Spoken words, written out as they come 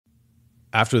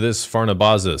After this,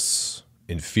 Pharnabazus,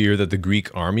 in fear that the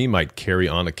Greek army might carry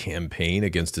on a campaign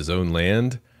against his own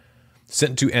land,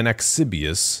 sent to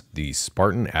Anaxibius, the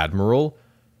Spartan admiral,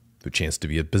 who chanced to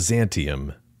be at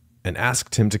Byzantium, and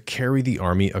asked him to carry the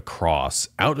army across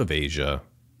out of Asia,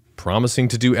 promising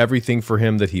to do everything for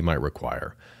him that he might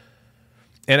require.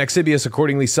 Anaxibius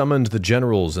accordingly summoned the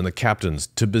generals and the captains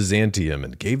to Byzantium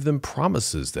and gave them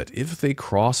promises that if they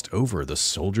crossed over, the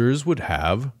soldiers would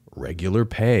have regular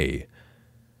pay.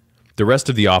 The rest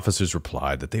of the officers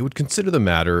replied that they would consider the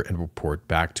matter and report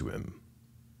back to him.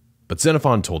 But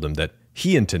Xenophon told him that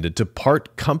he intended to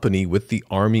part company with the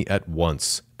army at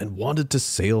once and wanted to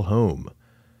sail home.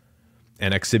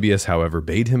 Anaxibius, however,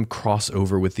 bade him cross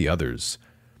over with the others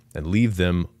and leave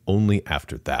them only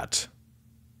after that.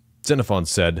 Xenophon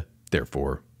said,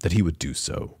 therefore, that he would do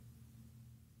so.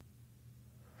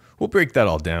 We'll break that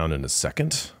all down in a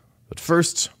second, but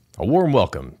first, a warm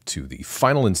welcome to the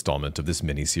final installment of this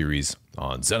mini-series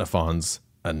on Xenophon's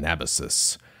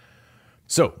Anabasis.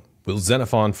 So, will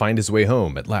Xenophon find his way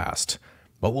home at last?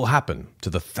 What will happen to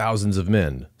the thousands of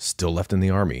men still left in the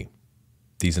army?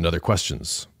 These and other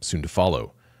questions soon to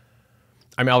follow.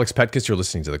 I'm Alex Petkus, you're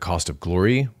listening to The Cost of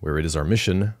Glory, where it is our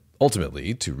mission,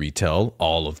 ultimately, to retell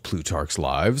all of Plutarch's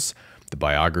lives, the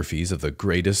biographies of the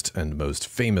greatest and most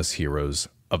famous heroes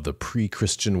of the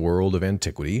pre-Christian world of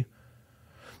antiquity.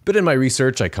 But in my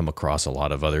research, I come across a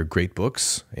lot of other great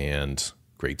books and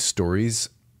great stories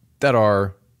that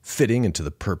are fitting into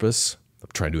the purpose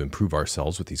of trying to improve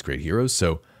ourselves with these great heroes.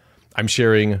 So I'm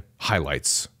sharing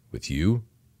highlights with you.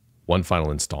 One final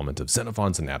installment of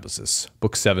Xenophon's Anabasis,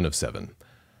 Book 7 of 7.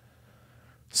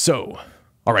 So,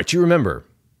 all right, you remember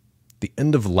the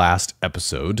end of last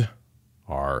episode,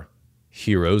 our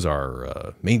heroes,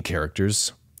 our main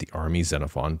characters, the army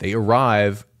Xenophon, they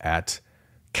arrive at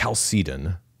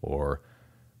Chalcedon, or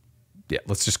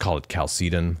let's just call it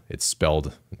Chalcedon. It's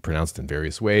spelled and pronounced in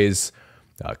various ways.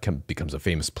 Becomes a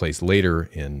famous place later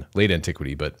in late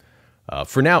antiquity, but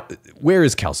for now, where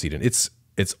is Chalcedon? It's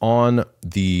on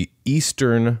the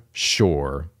eastern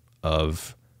shore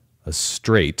of a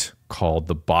strait called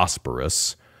the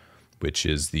Bosporus, which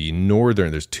is the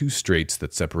northern. There's two straits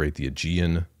that separate the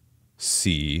Aegean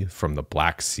Sea from the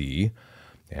Black Sea,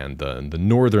 and the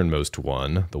northernmost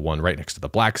one, the one right next to the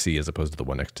Black Sea as opposed to the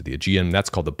one next to the Aegean, that's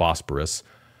called the Bosporus.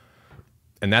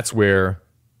 And that's where,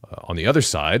 on the other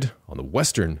side, on the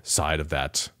western side of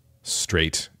that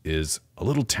strait, is a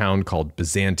little town called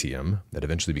Byzantium that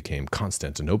eventually became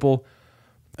Constantinople.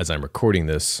 As I'm recording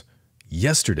this,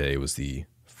 yesterday was the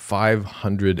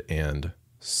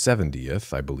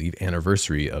 570th, I believe,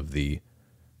 anniversary of the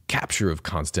capture of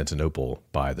Constantinople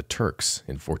by the Turks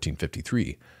in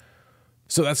 1453.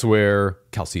 So that's where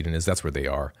Chalcedon is, that's where they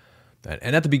are.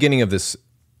 And at the beginning of this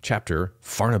chapter,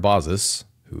 Pharnabazus,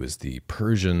 who is the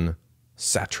Persian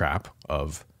satrap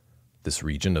of this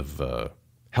region of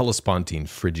Hellespontine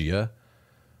Phrygia,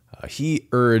 he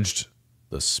urged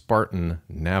the Spartan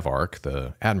navarch,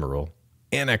 the admiral,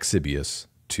 Anaxibius,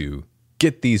 to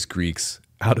get these Greeks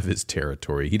out of his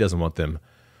territory. He doesn't want them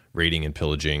raiding and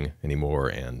pillaging anymore,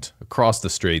 and across the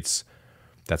straits,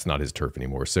 that's not his turf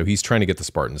anymore. So he's trying to get the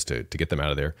Spartans to get them out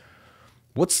of there.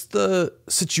 What's the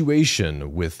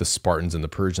situation with the Spartans and the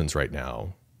Persians right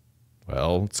now?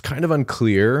 Well, it's kind of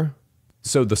unclear.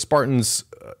 So the Spartans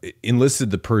enlisted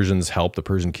the Persians' help, the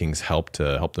Persian king's help,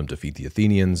 to help them defeat the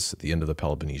Athenians at the end of the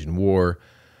Peloponnesian War.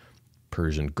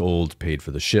 Persian gold paid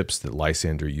for the ships that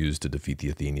Lysander used to defeat the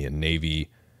Athenian navy.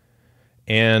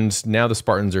 And now the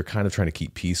Spartans are kind of trying to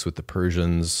keep peace with the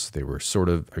Persians. They were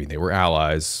they were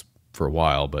allies for a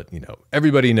while, but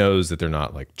everybody knows that they're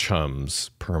not like chums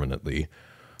permanently.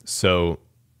 So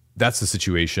that's the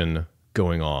situation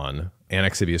going on.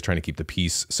 Anaxibius is trying to keep the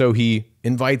peace. So he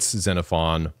invites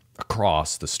Xenophon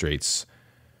across the straits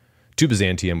to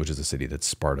Byzantium, which is a city that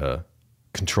Sparta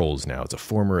controls now. It's a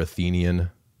former Athenian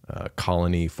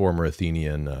colony, former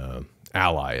Athenian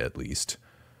ally, at least.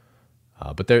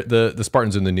 But the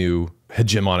Spartans are the new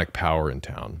hegemonic power in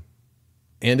town.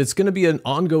 And it's going to be an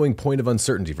ongoing point of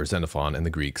uncertainty for Xenophon and the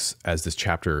Greeks as this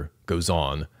chapter goes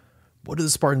on. What do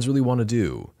the Spartans really want to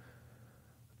do?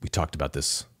 We talked about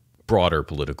this broader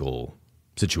political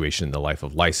situation in the life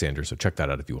of Lysander, so check that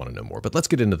out if you want to know more. But let's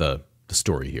get into the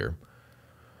story here.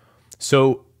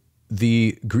 So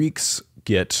the Greeks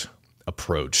get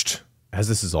approached, as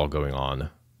this is all going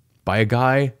on, by a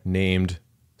guy named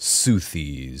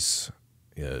Seuthes,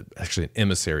 actually an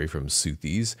emissary from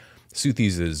Seuthes.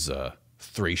 Seuthes is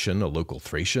Thracian, a local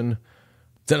Thracian.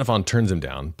 Xenophon turns him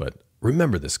down, but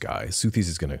remember this guy. Seuthes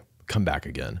is going to come back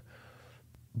again.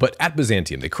 But at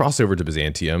Byzantium, they cross over to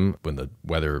Byzantium when the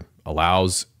weather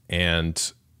allows,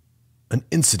 and an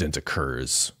incident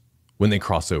occurs when they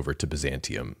cross over to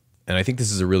Byzantium. And I think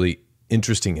this is a really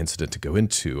interesting incident to go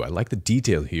into. I like the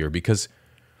detail here because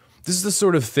this is the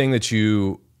sort of thing that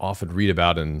you often read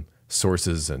about in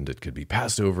sources, and it could be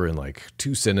passed over in like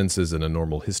 2 sentences in a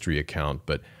normal history account.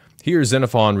 But here,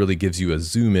 Xenophon really gives you a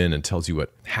zoom in and tells you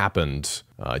what happened.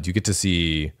 You get to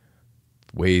see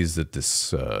ways that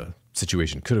this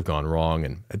situation could have gone wrong.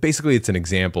 And basically, it's an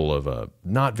example of a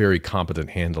not very competent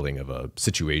handling of a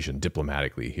situation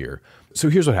diplomatically here. So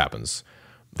here's what happens.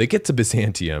 They get to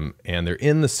Byzantium, and they're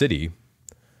in the city,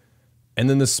 and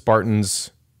then the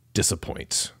Spartans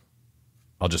disappoint.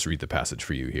 I'll just read the passage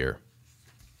for you here.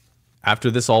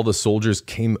 After this, all the soldiers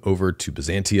came over to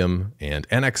Byzantium, and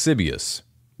Anabasis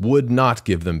would not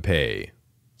give them pay.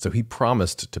 So he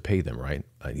promised to pay them, right?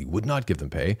 He would not give them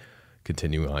pay,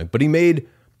 continuing on. But he made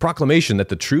proclamation that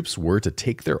the troops were to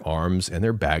take their arms and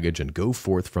their baggage and go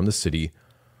forth from the city,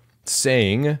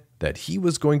 saying that he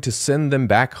was going to send them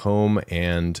back home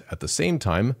and at the same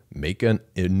time make an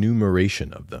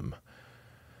enumeration of them.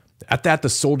 At that, the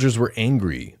soldiers were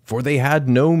angry, for they had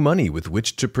no money with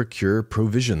which to procure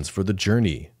provisions for the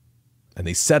journey, and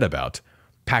they set about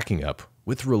packing up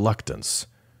with reluctance.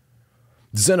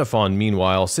 Xenophon,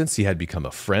 meanwhile, since he had become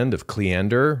a friend of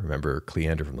Cleander, remember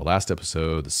Cleander from the last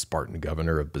episode, the Spartan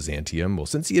governor of Byzantium, well,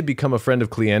 since he had become a friend of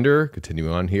Cleander,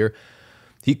 continuing on here,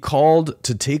 he called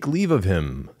to take leave of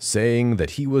him, saying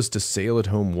that he was to sail at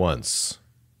home once.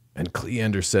 And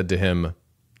Cleander said to him,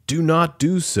 "Do not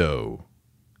do so.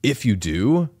 If you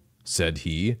do," said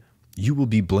he, "you will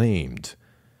be blamed.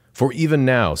 For even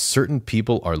now certain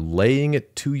people are laying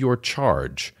it to your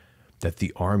charge that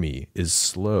the army is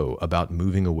slow about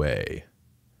moving away."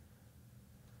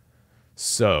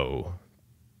 So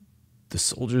the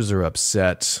soldiers are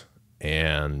upset,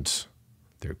 and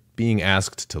they're being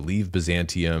asked to leave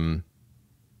Byzantium.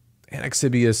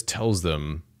 Anabasis tells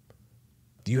them,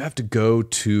 you have to go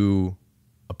to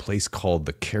a place called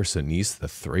the Chersonese, the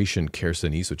Thracian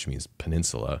Chersonese, which means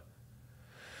peninsula.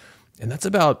 And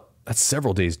that's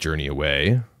several days' journey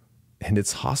away, and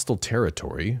it's hostile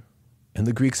territory, and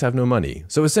the Greeks have no money.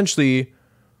 So essentially,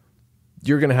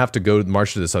 you're going to have to go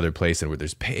march to this other place and where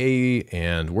there's pay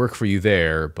and work for you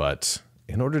there, but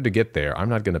in order to get there, I'm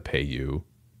not going to pay you.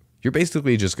 You're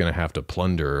basically just going to have to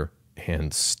plunder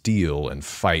and steal and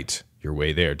fight your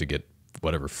way there to get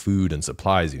whatever food and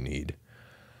supplies you need.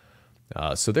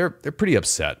 So they're pretty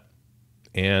upset,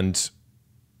 and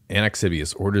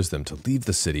Anabasis orders them to leave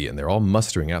the city, and they're all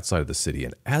mustering outside of the city.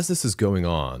 And as this is going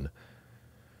on,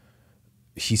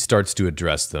 he starts to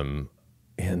address them,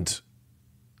 and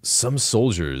some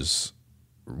soldiers,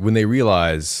 when they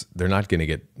realize they're not going to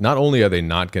get, not only are they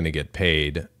not going to get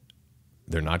paid,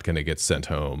 they're not going to get sent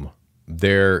home,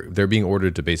 they're being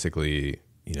ordered to basically,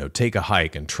 take a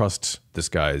hike and trust this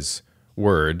guy's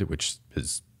word, which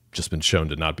has just been shown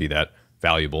to not be that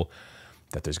valuable,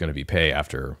 that there's going to be pay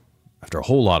after a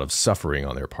whole lot of suffering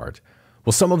on their part.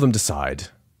 Well, some of them decide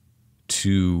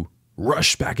to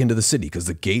rush back into the city because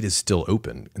the gate is still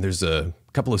open. And there's a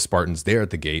couple of Spartans there at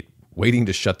the gate waiting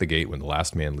to shut the gate when the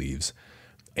last man leaves.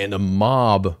 And a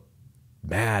mob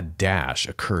mad dash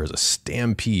occurs, a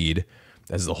stampede,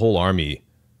 as the whole army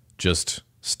just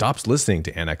stops listening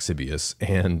to Anabasis,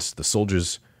 and the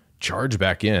soldiers charge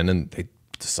back in, and they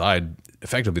decide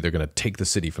effectively they're going to take the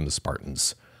city from the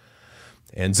Spartans.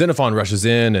 And Xenophon rushes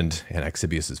in, and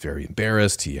Anabasis is very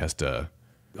embarrassed. He has to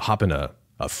hop in a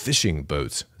fishing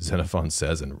boat, Xenophon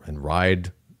says, and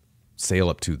sail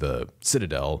up to the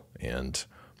citadel. And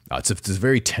it's a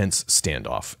very tense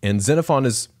standoff. And Xenophon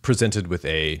is presented with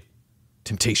a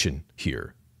temptation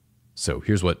here. So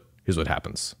here's what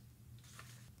happens.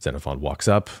 Xenophon walks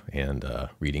up, and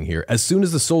reading here, "As soon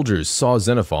as the soldiers saw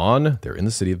Xenophon," they're in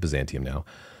the city of Byzantium now,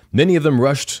 "many of them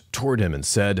rushed toward him and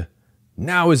said,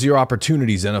 'Now is your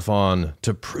opportunity, Xenophon,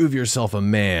 to prove yourself a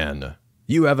man.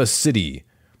 You have a city.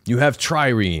 You have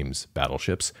triremes,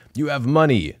 battleships. You have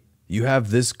money. You have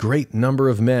this great number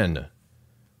of men.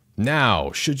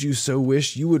 Now, should you so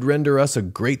wish, you would render us a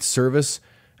great service,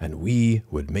 and we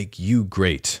would make you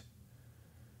great.'"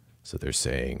 So they're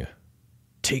saying,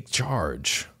 take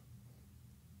charge.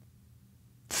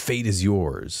 Fate is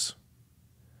yours.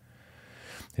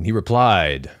 And he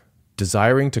replied,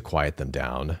 desiring to quiet them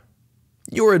down,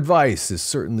 "Your advice is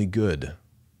certainly good,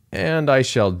 and I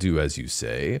shall do as you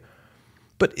say.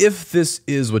 But if this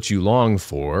is what you long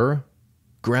for,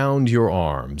 ground your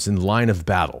arms in line of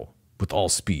battle with all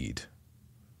speed."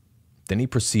 Then he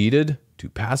proceeded to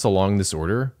pass along this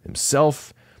order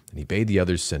himself, and he bade the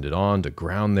others send it on to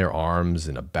ground their arms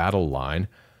in a battle line.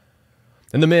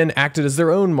 And the men acted as their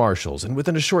own marshals, and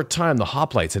within a short time the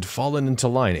hoplites had fallen into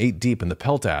line 8 deep, and the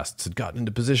peltasts had gotten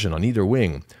into position on either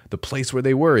wing. The place where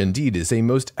they were, indeed, is a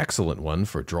most excellent one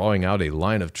for drawing out a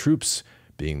line of troops,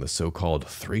 being the so-called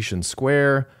Thracian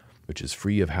square, which is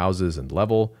free of houses and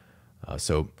level.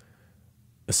 So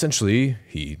essentially,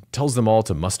 he tells them all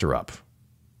to muster up.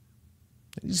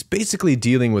 He's basically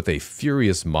dealing with a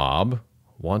furious mob,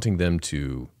 wanting him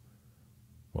to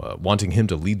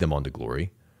lead them on to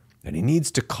glory. And he needs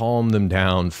to calm them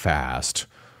down fast,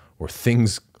 or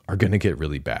things are going to get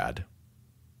really bad.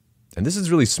 And this is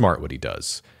really smart what he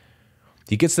does.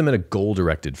 He gets them in a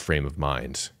goal-directed frame of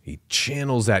mind. He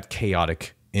channels that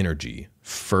chaotic energy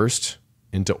first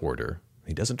into order.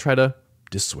 He doesn't try to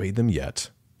dissuade them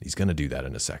yet. He's going to do that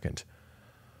in a second.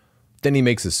 Then he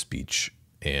makes his speech,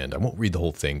 and I won't read the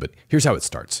whole thing, but here's how it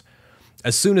starts.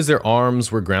 As soon as their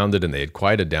arms were grounded and they had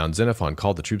quieted down, Xenophon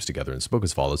called the troops together and spoke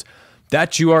as follows.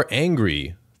 That you are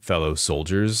angry, fellow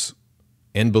soldiers,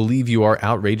 and believe you are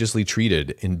outrageously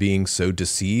treated in being so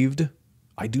deceived,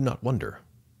 I do not wonder.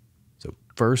 So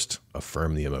first,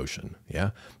 affirm the emotion, yeah?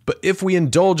 But if we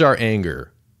indulge our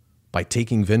anger by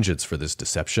taking vengeance for this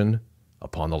deception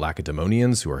upon the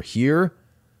Lacedaemonians who are here,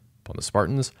 upon the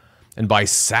Spartans, and by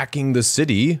sacking the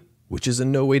city, which is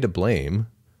in no way to blame,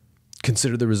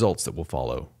 consider the results that will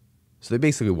follow. So they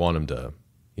basically want him to,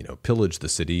 pillage the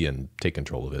city and take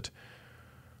control of it.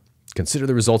 Consider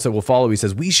the results that will follow. He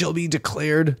says, we shall be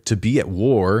declared to be at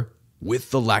war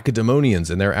with the Lacedaemonians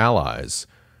and their allies.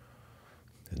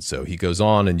 And so he goes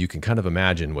on, and you can kind of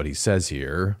imagine what he says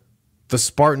here. The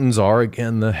Spartans are,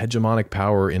 again, the hegemonic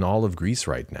power in all of Greece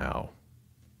right now.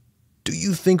 Do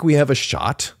you think we have a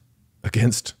shot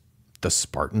against the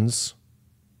Spartans?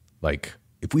 Like,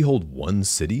 if we hold one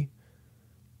city,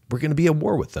 we're going to be at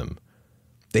war with them.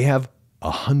 They have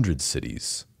 100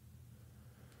 cities.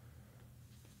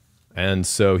 And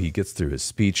so he gets through his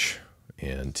speech,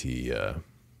 and he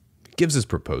gives his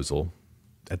proposal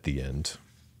at the end.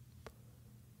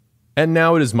 And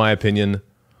now it is my opinion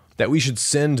that we should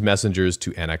send messengers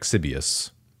to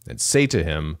Anabasis and say to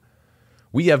him,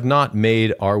 we have not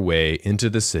made our way into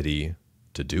the city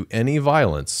to do any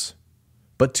violence,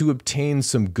 but to obtain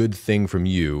some good thing from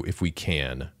you if we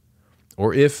can.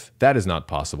 Or if that is not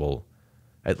possible,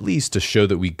 at least to show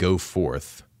that we go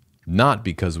forth, not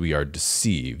because we are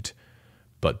deceived,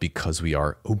 but because we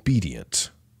are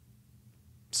obedient.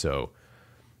 So,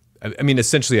 I mean,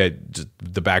 essentially,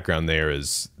 the background there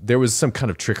is there was some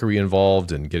kind of trickery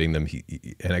involved in getting them.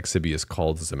 Anabasis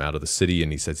calls them out of the city,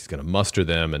 and he says he's going to muster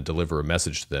them and deliver a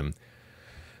message to them.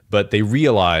 But they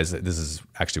realize that this is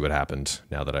actually what happened.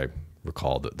 Now that I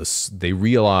recall that they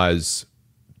realize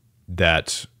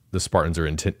that the Spartans are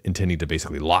intending to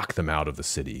basically lock them out of the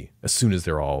city as soon as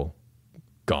they're all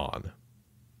gone.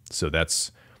 So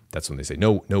that's when they say,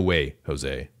 no way,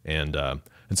 Jose. And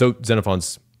so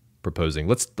Xenophon's proposing,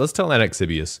 let's tell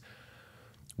Anabasis,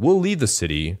 we'll leave the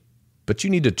city, but you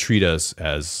need to treat us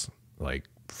as like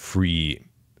free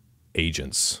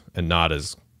agents and not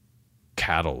as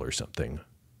cattle or something.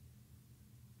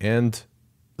 And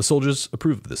the soldiers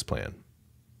approve of this plan.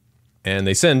 And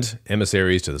they send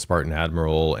emissaries to the Spartan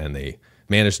admiral, and they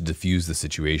manage to defuse the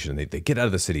situation. They get out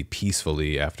of the city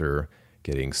peacefully after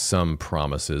getting some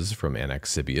promises from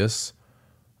Anabasis.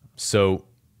 So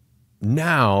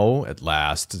now, at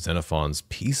last, Xenophon's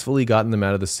peacefully gotten them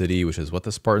out of the city, which is what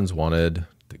the Spartans wanted,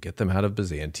 to get them out of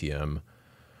Byzantium.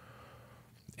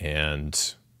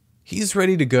 And he's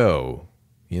ready to go.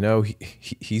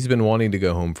 He's been wanting to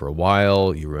go home for a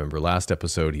while. You remember last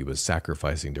episode, he was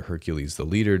sacrificing to Hercules, the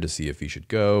leader, to see if he should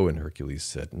go. And Hercules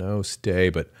said, no, stay.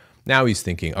 But now he's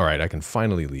thinking, all right, I can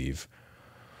finally leave.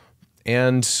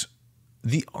 And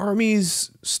the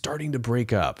army's starting to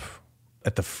break up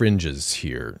at the fringes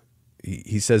here.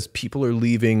 He says people are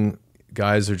leaving.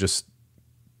 Guys are just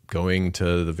going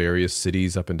to the various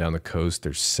cities up and down the coast.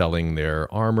 They're selling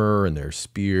their armor and their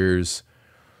spears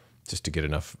just to get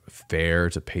enough fare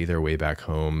to pay their way back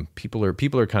home. People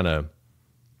are kind of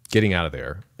getting out of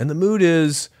there. And the mood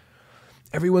is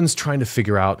everyone's trying to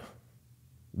figure out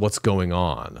what's going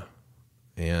on.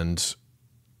 And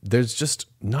there's just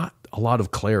not a lot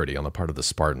of clarity on the part of the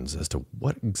Spartans as to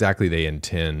what exactly they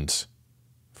intend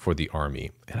for the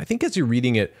army. And I think as you're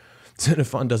reading it,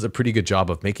 Xenophon does a pretty good job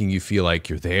of making you feel like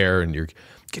you're there and you're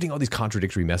getting all these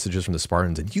contradictory messages from the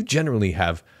Spartans, and you generally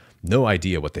have no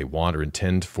idea what they want or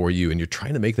intend for you, and you're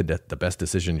trying to make the best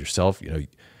decision yourself.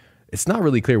 It's not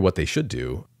really clear what they should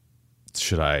do.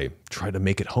 Should I try to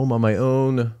make it home on my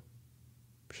own?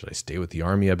 Should I stay with the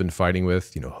army I've been fighting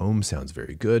with? Home sounds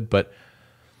very good, but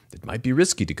it might be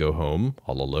risky to go home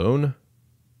all alone.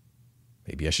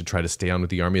 Maybe I should try to stay on with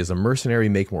the army as a mercenary,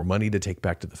 make more money to take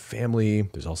back to the family.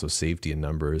 There's also safety in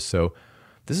numbers. So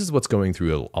this is what's going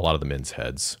through a lot of the men's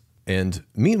heads. And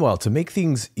meanwhile, to make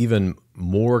things even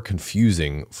more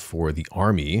confusing for the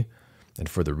army and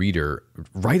for the reader,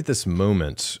 right at this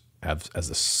moment, as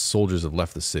the soldiers have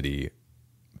left the city,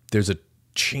 there's a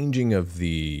changing of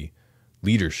the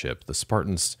leadership. The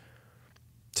Spartans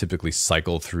typically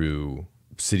cycle through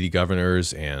city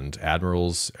governors and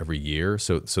admirals every year.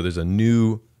 So there's a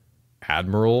new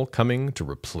admiral coming to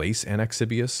replace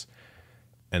Anaxibius,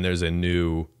 and there's a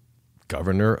new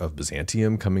governor of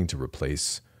Byzantium coming to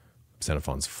replace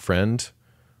Xenophon's friend.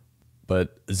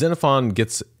 But Xenophon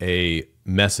gets a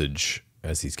message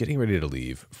as he's getting ready to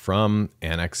leave from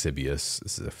Anaxibius.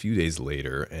 This is a few days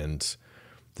later, and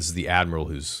this is the admiral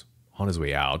who's on his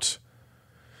way out.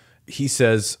 He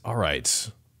says, all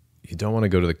right, you don't want to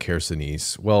go to the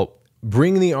Chersonese. Well,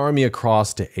 bring the army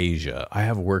across to Asia. I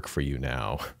have work for you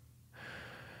now.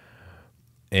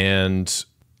 And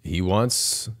he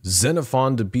wants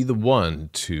Xenophon to be the one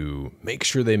to make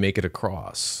sure they make it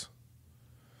across.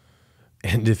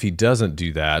 And if he doesn't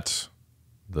do that,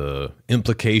 the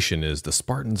implication is the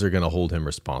Spartans are going to hold him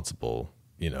responsible,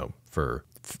 for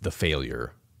the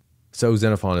failure. So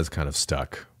Xenophon is kind of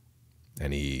stuck,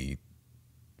 and he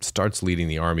starts leading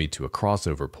the army to a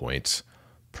crossover point,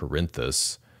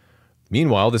 Perinthus.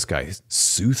 Meanwhile, this guy,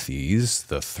 Seuthes,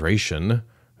 the Thracian,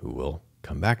 who we'll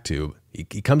come back to, he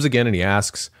comes again and he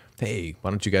asks, hey, why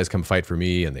don't you guys come fight for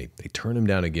me? And they turn him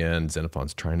down again.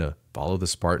 Xenophon's trying to follow the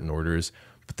Spartan orders.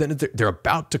 But then they're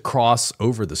about to cross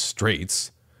over the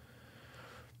straits,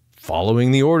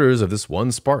 following the orders of this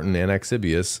one Spartan,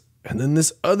 Anaxibius. And then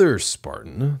this other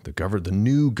Spartan, the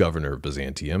new governor of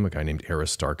Byzantium, a guy named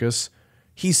Aristarchus,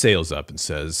 he sails up and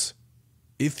says,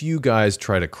 if you guys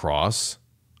try to cross,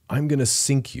 I'm going to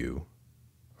sink you.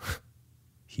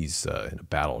 He's in a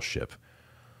battleship.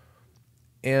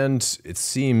 And it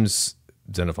seems,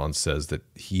 Xenophon says, that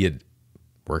he had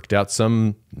worked out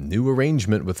some new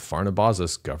arrangement with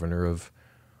Pharnabazus, governor of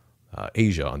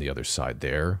Asia on the other side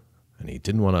there. And he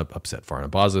didn't want to upset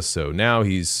Pharnabazus, so now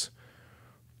he's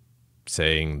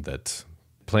saying that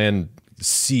plan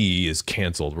C is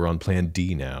canceled. We're on plan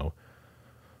D now.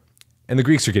 And the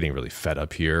Greeks are getting really fed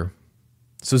up here.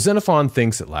 So Xenophon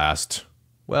thinks at last,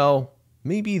 well,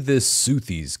 maybe this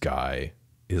Seuthes guy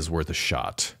is worth a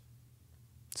shot.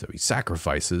 So he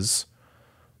sacrifices,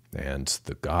 and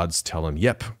the gods tell him,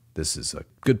 yep, this is a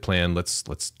good plan. Let's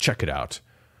check it out.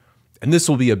 And this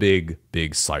will be a big,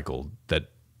 big cycle that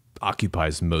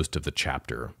occupies most of the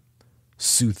chapter.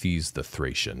 Seuthes the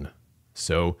Thracian.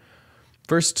 So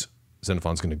first,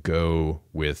 Xenophon's going to go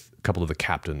with a couple of the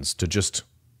captains to just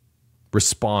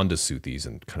respond to Seuthes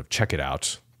and kind of check it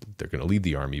out. They're going to leave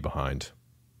the army behind.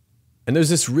 And there's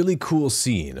this really cool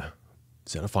scene.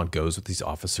 Xenophon goes with these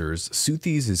officers.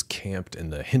 Seuthes is camped in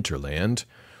the hinterland,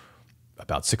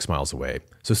 about 6 miles away.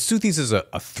 So Seuthes is a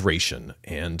Thracian.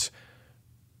 And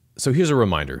so here's a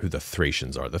reminder who the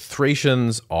Thracians are. The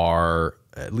Thracians are,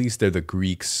 at least they're the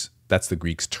Greeks. That's the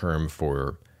Greeks' term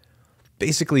for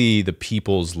basically the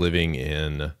peoples living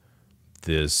in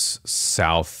this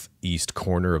southeast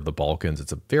corner of the Balkans.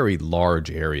 It's a very large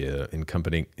area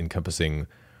encompassing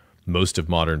most of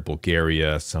modern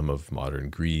Bulgaria, some of modern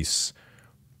Greece,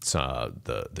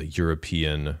 the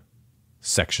European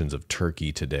sections of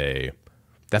Turkey today.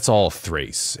 That's all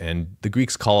Thrace. And the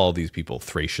Greeks call all these people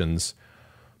Thracians.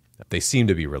 They seem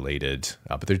to be related,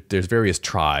 but there's various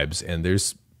tribes, and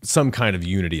there's some kind of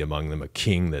unity among them, a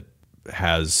king that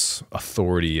has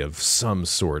authority of some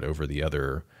sort over the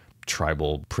other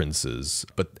tribal princes.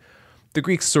 But the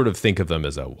Greeks sort of think of them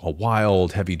as a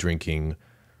wild, heavy-drinking,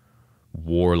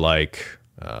 warlike,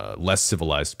 less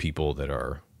civilized people that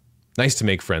are nice to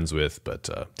make friends with, but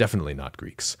definitely not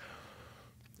Greeks.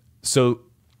 So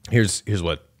here's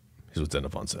what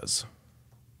Xenophon says.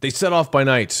 They set off by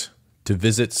night to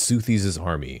visit Seuthes'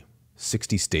 army,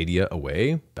 60 stadia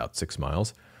away, about 6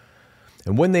 miles.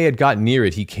 And when they had got near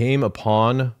it, he came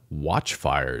upon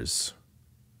watchfires,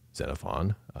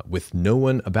 Xenophon, with no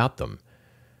one about them.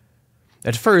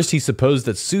 At first, he supposed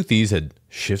that Seuthes had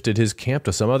shifted his camp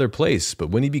to some other place, but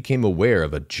when he became aware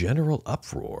of a general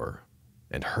uproar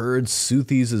and heard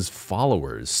Seuthes'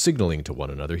 followers signaling to one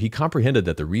another, he comprehended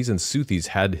that the reason Seuthes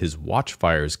had his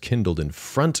watchfires kindled in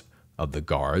front of the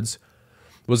guards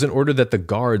was in order that the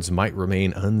guards might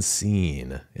remain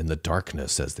unseen in the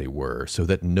darkness as they were, so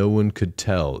that no one could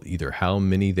tell either how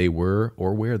many they were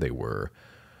or where they were,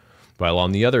 while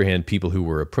on the other hand, people who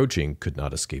were approaching could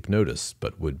not escape notice,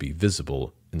 but would be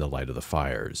visible in the light of the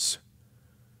fires.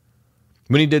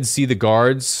 When he did see the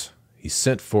guards, he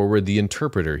sent forward the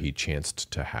interpreter he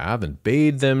chanced to have, and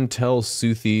bade them tell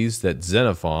Seuthes that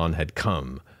Xenophon had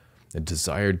come, and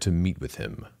desired to meet with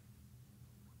him.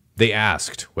 They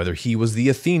asked whether he was the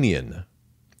Athenian,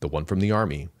 the one from the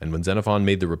army, and when Xenophon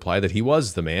made the reply that he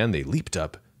was the man, they leaped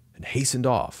up and hastened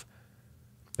off.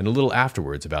 And a little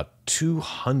afterwards, about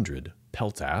 200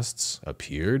 peltasts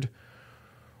appeared.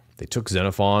 They took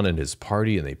Xenophon and his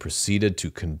party, and they proceeded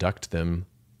to conduct them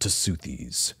to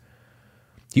Seuthes.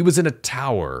 He was in a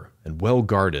tower and well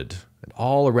guarded, and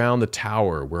all around the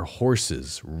tower were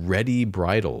horses ready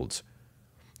bridled.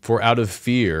 For out of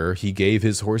fear he gave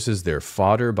his horses their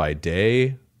fodder by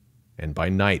day, and by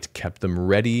night kept them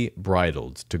ready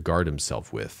bridled to guard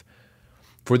himself with.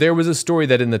 For there was a story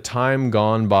that in the time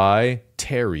gone by,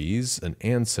 Teres, an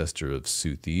ancestor of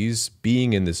Seuthes,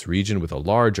 being in this region with a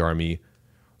large army,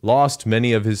 lost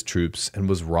many of his troops and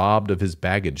was robbed of his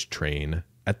baggage train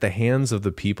at the hands of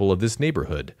the people of this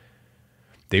neighborhood.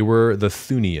 They were the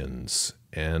Thunians,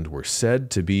 and were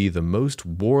said to be the most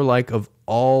warlike of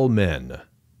all men,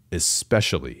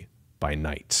 especially by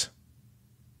night.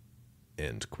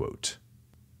 End quote.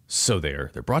 So they're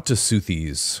brought to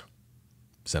Seuthes.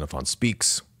 Xenophon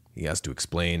speaks. He has to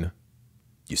explain.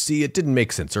 You see, it didn't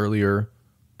make sense earlier,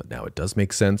 but now it does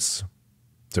make sense.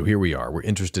 So here we are. We're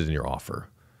interested in your offer.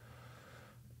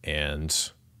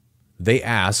 And they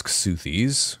ask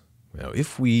Seuthes,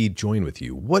 if we join with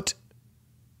you, what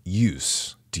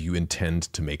use do you intend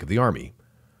to make of the army?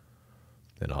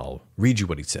 And I'll read you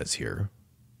what he says here.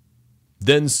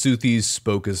 Then Seuthes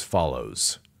spoke as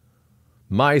follows.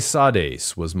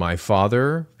 Mysides was my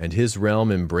father, and his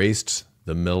realm embraced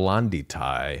the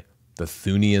Melanditai, the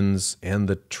Thunians, and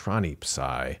the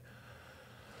Tranipsi.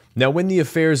 Now when the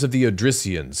affairs of the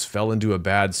Odrysians fell into a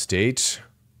bad state,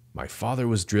 my father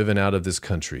was driven out of this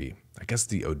country. I guess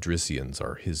the Odrysians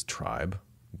are his tribe,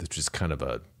 which is kind of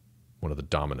one of the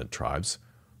dominant tribes.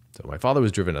 So my father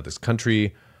was driven out of this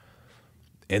country,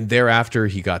 and thereafter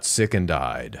he got sick and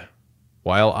died,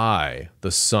 while I,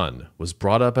 the son, was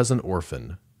brought up as an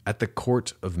orphan at the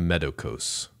court of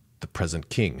Medocos, the present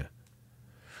king.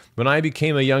 When I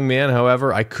became a young man,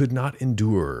 however, I could not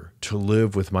endure to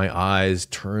live with my eyes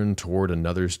turned toward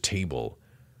another's table.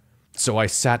 So I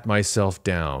sat myself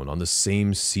down on the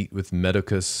same seat with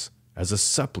Medocus as a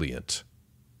suppliant,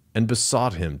 and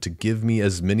besought him to give me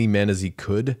as many men as he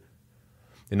could,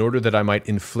 in order that I might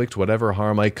inflict whatever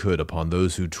harm I could upon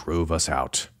those who drove us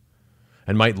out,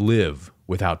 and might live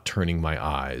without turning my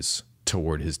eyes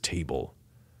toward his table.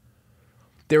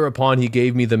 Thereupon he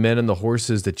gave me the men and the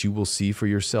horses that you will see for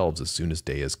yourselves as soon as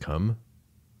day has come.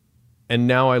 And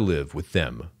now I live with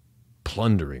them,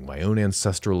 plundering my own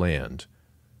ancestral land.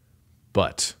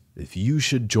 But if you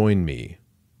should join me,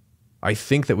 I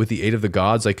think that with the aid of the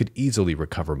gods I could easily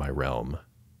recover my realm.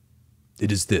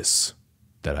 It is this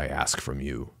that I ask from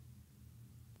you.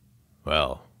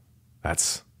 Well,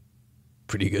 that's a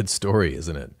pretty good story,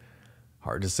 isn't it?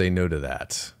 Hard to say no to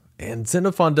that. And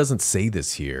Xenophon doesn't say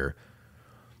this here,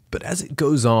 but as it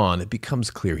goes on, it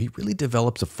becomes clear he really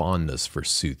develops a fondness for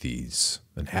Seuthes,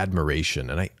 an admiration,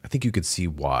 and I think you could see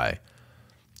why.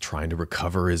 Trying to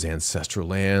recover his ancestral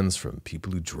lands from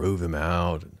people who drove him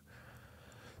out.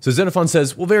 So Xenophon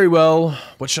says, well, very well,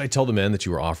 what should I tell the men that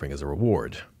you are offering as a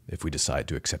reward if we decide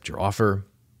to accept your offer?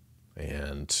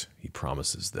 And he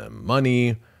promises them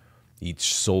money.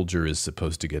 Each soldier is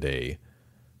supposed to get a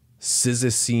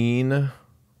Cyzicene,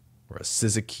 or a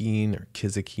Cyzicene, or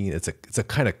Kizikene. It's a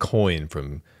kind of coin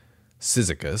from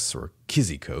Cyzicus, or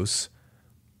Kizikos.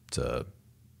 It's a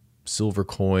silver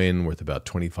coin worth about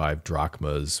 25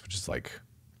 drachmas, which is like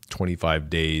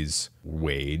 25 days'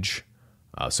 wage.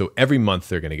 So every month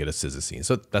they're going to get a Cyzicene.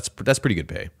 So that's pretty good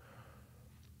pay.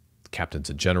 Captains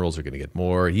and generals are going to get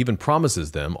more. He even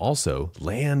promises them also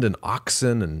land and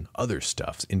oxen and other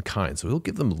stuff in kind. So he'll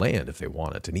give them land if they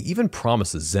want it. And he even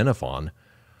promises Xenophon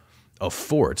a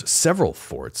fort, several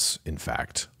forts, in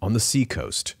fact, on the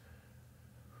seacoast.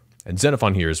 And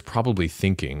Xenophon here is probably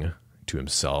thinking to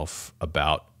himself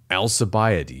about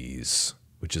Alcibiades,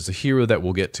 which is a hero that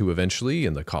we'll get to eventually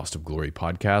in the Cost of Glory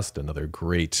podcast, another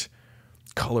great,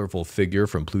 colorful figure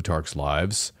from Plutarch's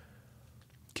Lives.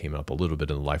 Came up a little bit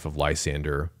in the life of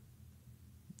Lysander.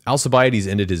 Alcibiades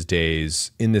ended his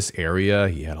days in this area.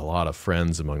 He had a lot of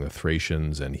friends among the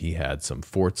Thracians, and he had some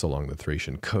forts along the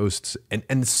Thracian coasts. And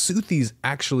Seuthes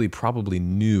actually probably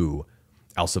knew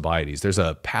Alcibiades. There's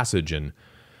a passage in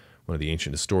one of the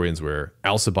ancient historians where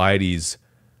Alcibiades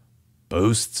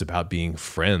boasts about being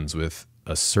friends with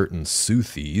a certain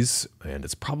Seuthes, and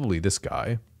it's probably this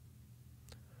guy.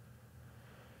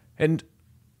 And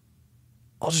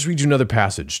I'll just read you another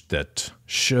passage that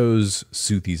shows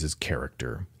Seuthes'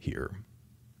 character here.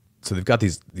 So they've got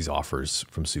these offers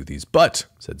from Seuthes. But,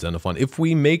 said Xenophon, if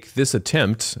we make this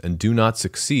attempt and do not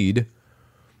succeed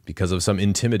because of some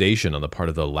intimidation on the part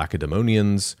of the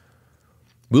Lacedaemonians,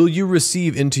 will you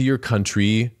receive into your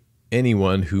country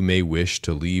anyone who may wish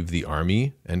to leave the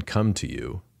army and come to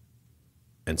you?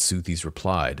 And Seuthes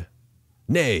replied,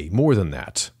 nay, more than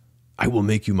that. I will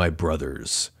make you my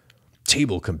brothers,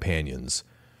 table companions,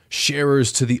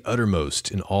 sharers to the uttermost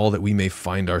in all that we may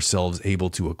find ourselves able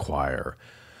to acquire.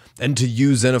 And to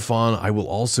you, Xenophon, I will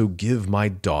also give my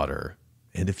daughter.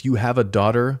 And if you have a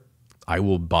daughter, I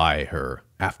will buy her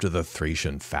after the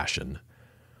Thracian fashion.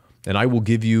 And I will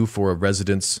give you for a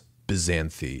residence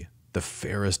Byzantium, the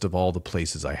fairest of all the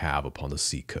places I have upon the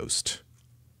sea coast.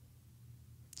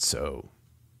 So,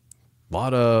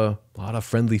 lot of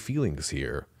friendly feelings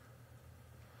here.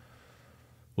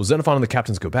 Well, Xenophon and the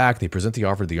captains go back. They present the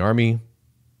offer to the army.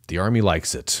 The army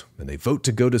likes it, and they vote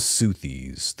to go to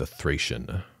Seuthes, the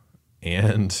Thracian.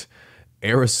 And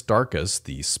Aristarchus,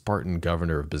 the Spartan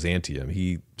governor of Byzantium,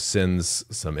 he sends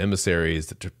some emissaries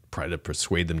to try to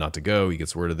persuade them not to go. He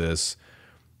gets word of this.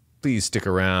 Please stick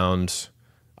around.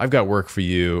 I've got work for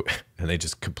you. And they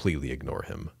just completely ignore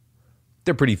him.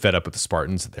 They're pretty fed up with the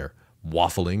Spartans. They're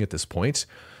waffling at this point.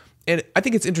 And I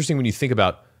think it's interesting when you think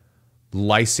about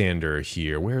Lysander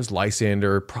here. Where's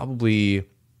Lysander? Probably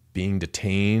being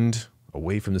detained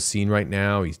away from the scene right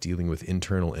now. He's dealing with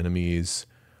internal enemies.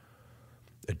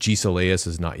 Agesilaus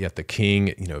is not yet the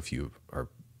king. You know, if you are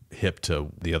hip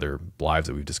to the other lives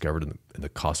that we've discovered in the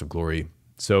Cost of Glory.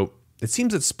 So it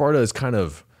seems that Sparta is kind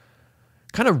of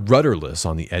rudderless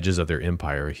on the edges of their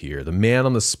empire here. The man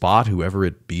on the spot, whoever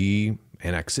it be,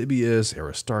 Anaxibius,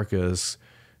 Aristarchus,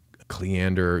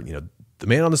 Cleander, you know, the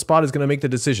man on the spot is going to make the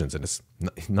decisions. And it's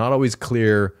not always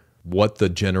clear what the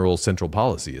general central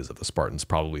policy is of the Spartans,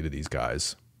 probably to these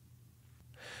guys.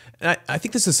 And I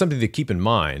think this is something to keep in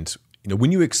mind. You know,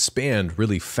 when you expand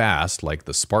really fast, like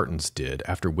the Spartans did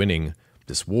after winning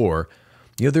this war,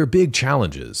 you know, there are big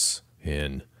challenges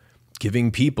in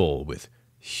giving people with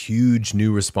huge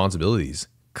new responsibilities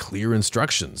clear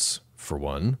instructions, for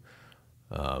one.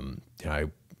 I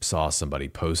saw somebody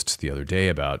post the other day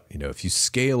about, you know, if you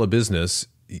scale a business,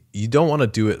 you don't want to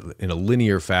do it in a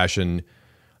linear fashion.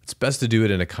 It's best to do it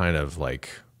in a kind of like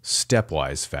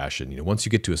stepwise fashion. You know, once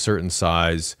you get to a certain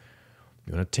size,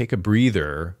 you want to take a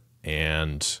breather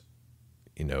and,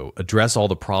 you know, address all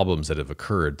the problems that have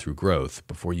occurred through growth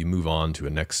before you move on to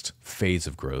a next phase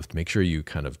of growth. Make sure you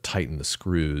kind of tighten the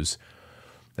screws.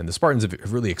 And the Spartans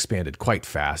have really expanded quite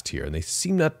fast here, and they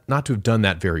seem not to have done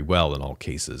that very well in all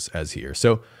cases, as here.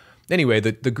 So anyway,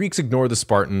 the Greeks ignore the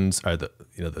Spartans,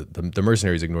 the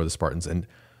mercenaries ignore the Spartans, and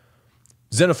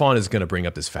Xenophon is going to bring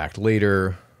up this fact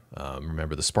later.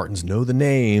 Remember, the Spartans know the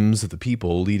names of the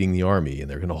people leading the army, and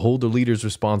they're going to hold their leaders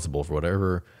responsible for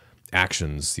whatever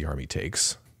actions the army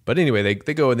takes. But anyway,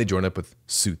 they go and they join up with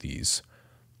Seuthes.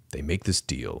 They make this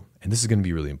deal, and this is going to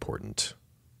be really important.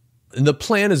 And the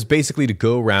plan is basically to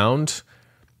go around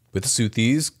with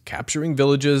Seuthes, capturing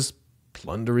villages,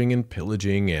 plundering and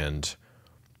pillaging, and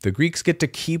the Greeks get to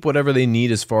keep whatever they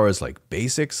need as far as like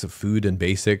basics of food and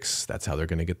basics. That's how they're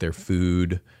going to get their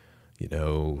food, you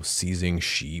know, seizing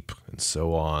sheep and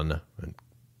so on, and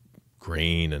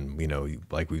grain, and, you know,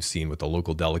 like we've seen with the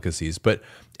local delicacies. But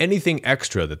anything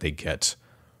extra that they get,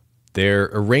 their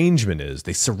arrangement is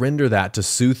they surrender that to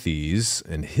Seuthes,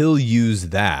 and he'll use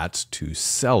that to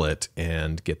sell it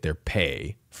and get their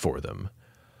pay for them.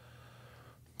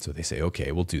 So they say,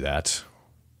 okay, we'll do that.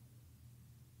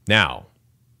 Now,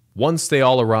 once they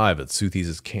all arrive at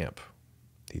Seuthes' camp,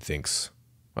 he thinks,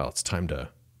 well, it's time to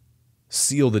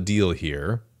seal the deal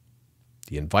here.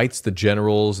 He invites the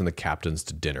generals and the captains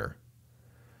to dinner.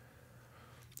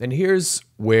 And here's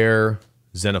where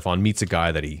Xenophon meets a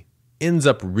guy that he ends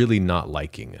up really not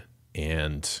liking,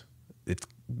 and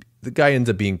the guy ends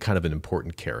up being kind of an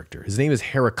important character. His name is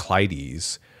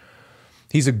Heraclides.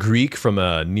 He's a Greek from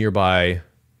a nearby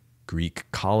Greek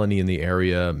colony in the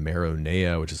area,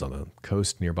 Maronea, which is on the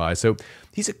coast nearby. So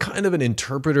he's a kind of an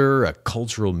interpreter, a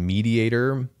cultural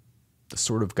mediator, the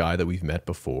sort of guy that we've met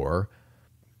before,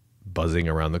 buzzing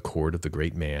around the court of the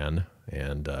great man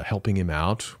and helping him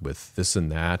out with this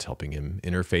and that, helping him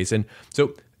interface. And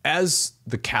so as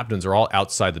the captains are all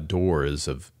outside the doors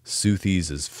of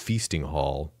Seuthes' feasting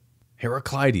hall,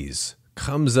 Heraclides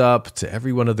comes up to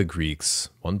every one of the Greeks,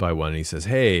 one by one, and he says,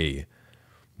 hey,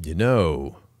 you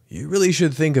know, you really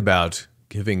should think about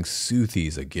giving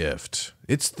Seuthes a gift.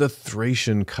 It's the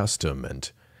Thracian custom,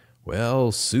 and,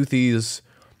 well, Seuthes,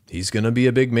 he's going to be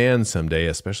a big man someday,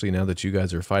 especially now that you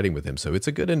guys are fighting with him. So it's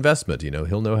a good investment. You know,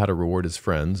 he'll know how to reward his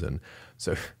friends. And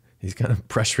so he's kind of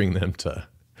pressuring them to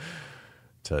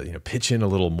pitch in a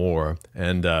little more.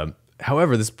 And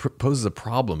however, this poses a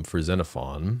problem for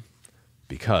Xenophon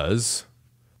because,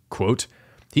 quote,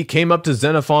 he came up to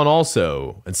Xenophon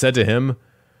also and said to him,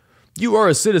 "You are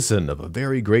a citizen of a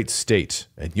very great state,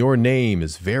 and your name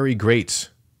is very great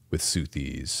with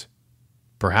Soothes.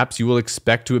 Perhaps you will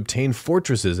expect to obtain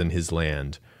fortresses in his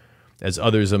land, as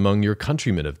others among your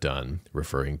countrymen have done,"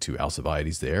 referring to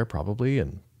Alcibiades there, probably,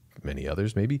 and many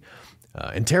others maybe,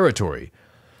 and territory.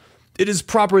 "It is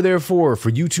proper, therefore, for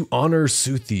you to honor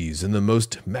Soothes in the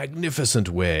most magnificent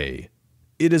way.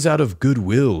 It is out of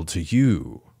goodwill to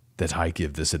you that I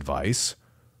give this advice.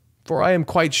 For I am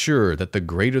quite sure that the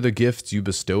greater the gifts you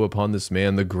bestow upon this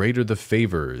man, the greater the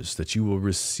favors that you will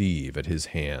receive at his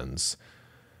hands."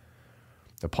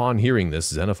 Upon hearing this,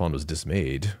 Xenophon was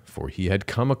dismayed, for he had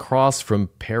come across from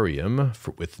Parium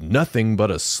with nothing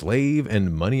but a slave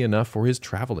and money enough for his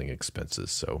traveling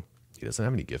expenses, so he doesn't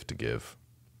have any gift to give.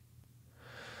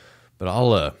 But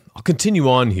I'll continue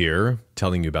on here,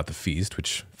 telling you about the feast,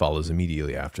 which follows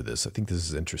immediately after this. I think this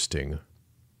is interesting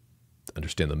to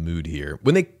understand the mood here.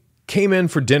 When they came in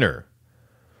for dinner,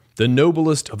 the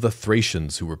noblest of the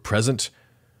Thracians who were present,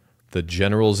 the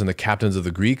generals and the captains of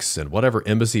the Greeks, and whatever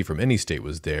embassy from any state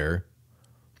was there,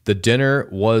 the dinner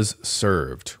was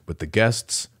served, with the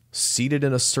guests seated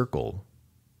in a circle.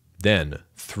 Then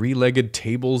 3-legged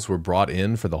tables were brought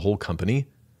in for the whole company.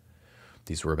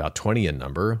 These were about 20 in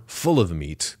number, full of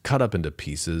meat, cut up into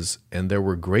pieces, and there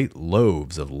were great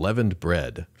loaves of leavened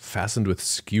bread, fastened with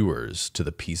skewers to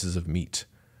the pieces of meat.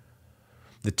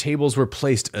 The tables were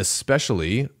placed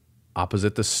especially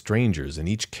opposite the strangers in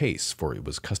each case, for it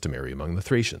was customary among the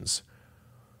Thracians.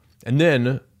 And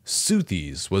then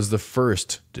Soothes was the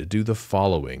first to do the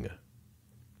following.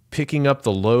 Picking up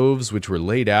the loaves which were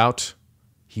laid out,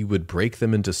 he would break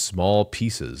them into small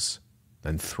pieces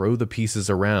and throw the pieces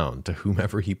around to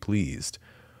whomever he pleased,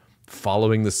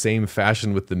 following the same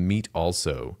fashion with the meat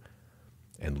also,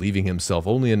 and leaving himself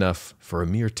only enough for a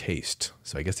mere taste.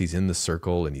 So I guess he's in the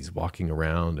circle and he's walking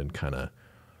around and kind of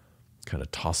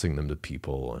tossing them to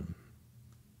people, and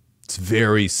it's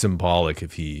very symbolic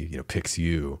if he picks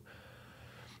you.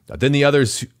 Then the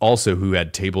others also who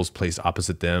had tables placed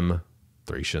opposite them,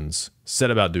 Thracians,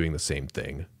 set about doing the same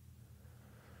thing.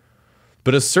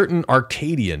 But a certain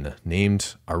Arcadian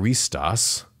named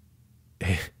Aristas,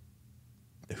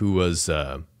 who was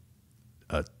a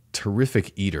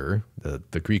terrific eater,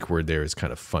 the Greek word there is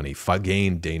kind of funny,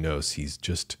 phagain denos, he's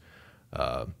just,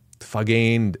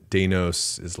 phagain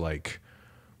denos is like,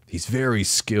 he's very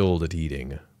skilled at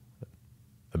eating.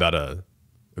 About a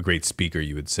great speaker,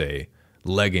 you would say,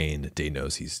 legain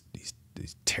denos, he's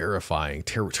terrifying,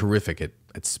 terrific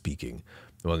at speaking.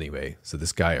 Well, anyway, so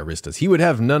this guy Aristas, he would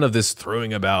have none of this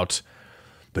throwing about,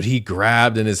 but he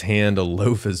grabbed in his hand a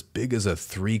loaf as big as a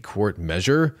 3-quart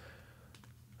measure.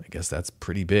 I guess that's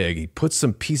pretty big. He put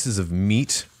some pieces of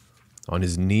meat on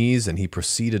his knees and he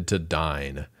proceeded to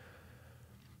dine.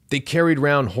 They carried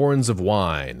round horns of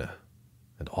wine,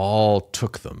 and all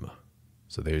took them.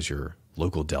 So there's your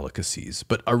local delicacies.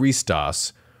 But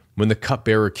Aristas, when the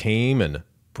cupbearer came and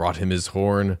brought him his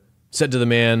horn, said to the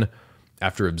man,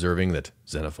 after observing that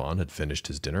Xenophon had finished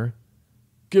his dinner,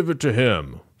 "Give it to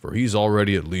him, for he's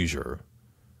already at leisure,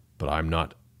 but I'm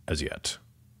not as yet."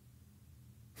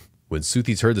 When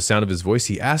Soothes heard the sound of his voice,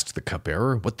 he asked the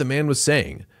cupbearer what the man was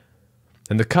saying.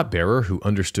 And the cupbearer, who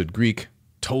understood Greek,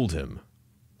 told him.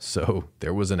 So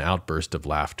there was an outburst of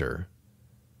laughter.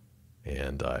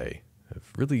 And I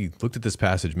have really looked at this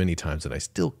passage many times, and I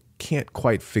still can't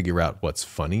quite figure out what's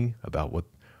funny about what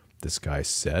this guy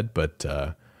said, but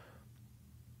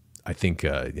I think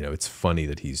it's funny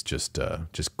that he's just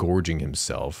gorging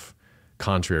himself,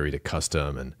 contrary to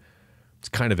custom, and it's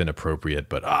kind of inappropriate.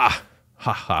 But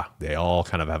they all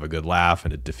kind of have a good laugh,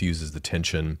 and it diffuses the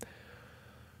tension.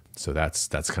 So that's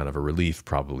kind of a relief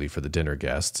probably for the dinner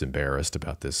guests, embarrassed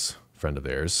about this friend of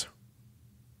theirs.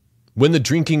 When the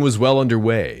drinking was well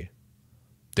underway,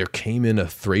 there came in a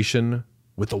Thracian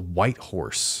with a white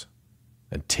horse,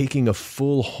 and taking a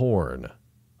full horn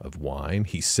of wine,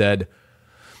 he said,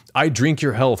 "I drink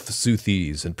your health,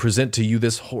 Soothes, and present to you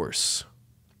this horse.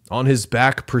 On his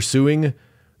back pursuing,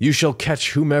 you shall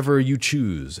catch whomever you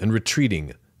choose, and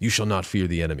retreating, you shall not fear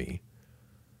the enemy."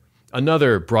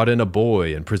 Another brought in a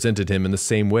boy and presented him in the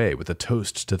same way with a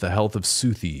toast to the health of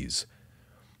Soothes,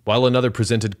 while another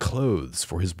presented clothes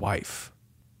for his wife.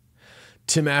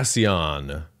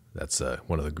 Timasian, that's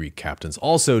one of the Greek captains,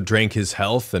 also drank his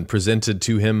health and presented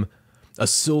to him a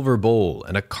silver bowl,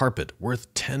 and a carpet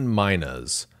worth 10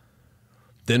 minas.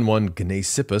 Then one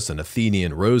Gnesippus, an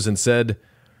Athenian, rose and said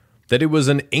that it was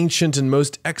an ancient and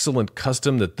most excellent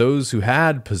custom that those who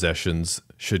had possessions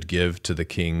should give to the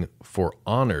king for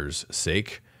honor's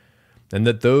sake, and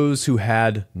that those who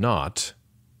had not,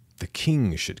 the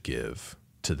king should give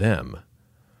to them.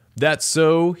 That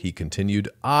so, he continued,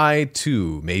 I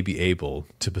too may be able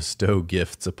to bestow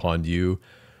gifts upon you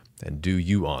and do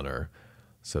you honor.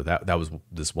 So that was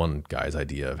this one guy's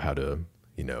idea of how to,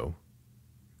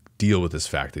 deal with this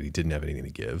fact that he didn't have anything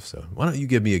to give. So why don't you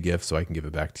give me a gift so I can give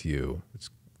it back to you? It's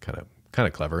kind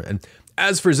of clever. And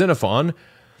as for Xenophon,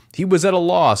 he was at a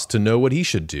loss to know what he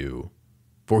should do,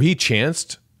 for he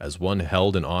chanced, as one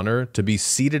held in honor, to be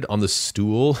seated on the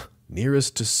stool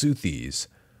nearest to Seuthes.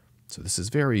 So this is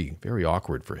very, very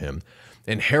awkward for him.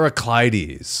 And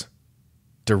Heraclides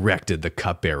directed the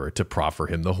cupbearer to proffer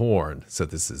him the horn. So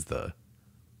this is the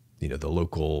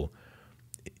local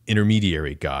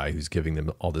intermediary guy who's giving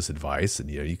them all this advice. And,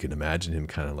 you can imagine him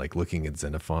kind of like looking at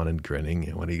Xenophon and grinning.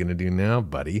 What are you going to do now,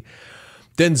 buddy?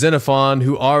 Then Xenophon,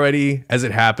 who already, as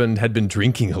it happened, had been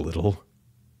drinking a little,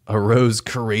 arose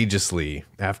courageously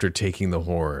after taking the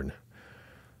horn.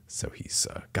 So he's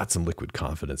got some liquid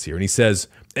confidence here. And he says,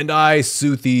 and I,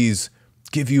 Seuthes,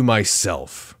 give you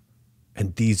myself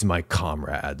and these my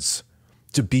comrades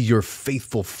to be your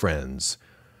faithful friends.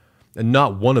 And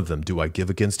not one of them do I give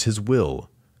against his will,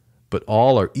 but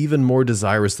all are even more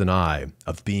desirous than I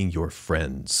of being your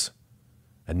friends.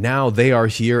 And now they are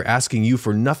here asking you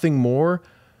for nothing more,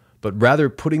 but rather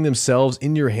putting themselves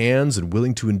in your hands and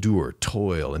willing to endure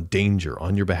toil and danger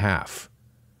on your behalf.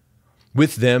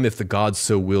 With them, if the gods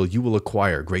so will, you will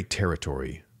acquire great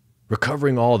territory,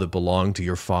 recovering all that belonged to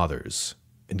your fathers,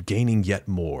 and gaining yet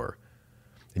more.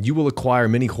 And you will acquire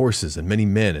many horses and many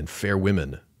men and fair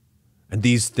women. And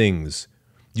these things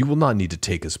you will not need to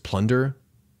take as plunder,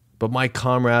 but my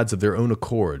comrades of their own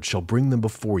accord shall bring them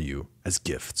before you as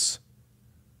gifts.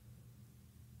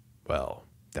 Well,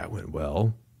 that went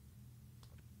well.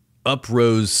 Up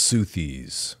rose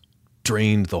Seuthes,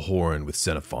 drained the horn with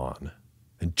Xenophon,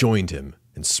 and joined him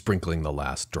in sprinkling the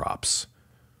last drops,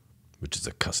 which is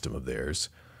a custom of theirs.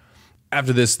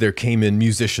 After this there came in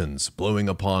musicians, blowing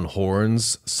upon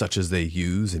horns such as they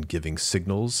use in giving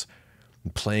signals,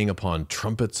 and playing upon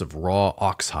trumpets of raw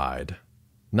oxhide,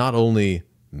 not only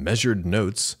measured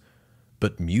notes,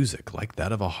 but music like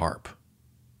that of a harp.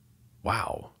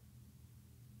 Wow.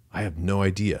 I have no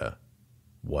idea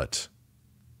what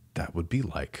that would be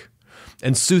like.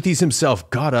 And Seuthes himself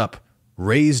got up,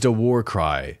 raised a war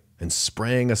cry, and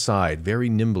sprang aside very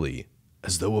nimbly,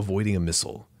 as though avoiding a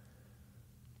missile.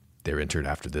 There entered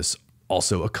after this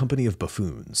also a company of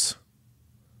buffoons.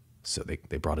 So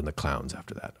they brought in the clowns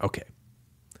after that. Okay.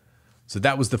 So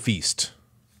that was the feast.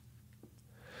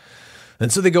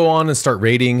 And so they go on and start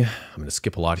raiding. I'm going to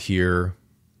skip a lot here.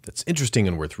 That's interesting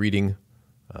and worth reading.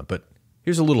 But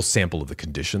here's a little sample of the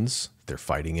conditions they're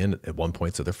fighting in at one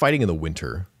point. So they're fighting in the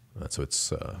winter. So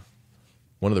it's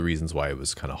one of the reasons why it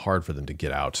was kind of hard for them to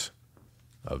get out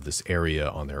of this area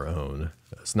on their own.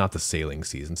 It's not the sailing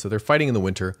season. So they're fighting in the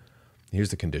winter. Here's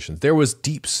the conditions. There was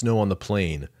deep snow on the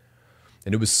plain,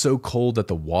 and it was so cold that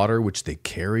the water which they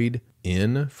carried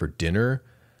in for dinner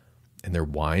and their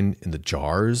wine in the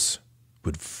jars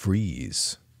would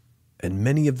freeze. And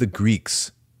many of the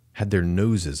Greeks had their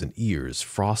noses and ears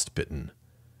frostbitten.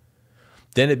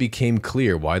 Then it became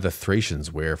clear why the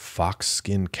Thracians wear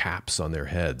fox-skin caps on their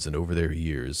heads and over their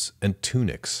ears, and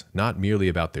tunics, not merely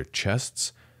about their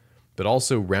chests, but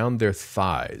also round their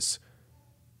thighs,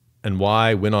 and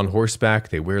why, when on horseback,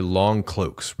 they wear long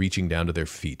cloaks reaching down to their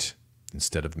feet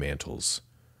instead of mantles.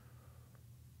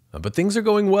 But things are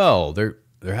going well. They're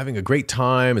having a great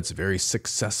time. It's a very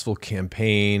successful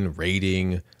campaign,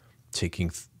 raiding,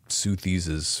 taking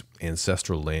Seuthes'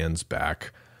 ancestral lands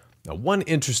back. Now, one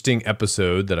interesting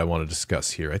episode that I want to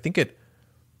discuss here, I think it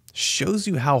shows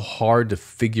you how hard to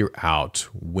figure out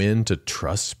when to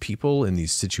trust people in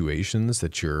these situations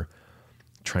that you're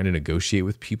trying to negotiate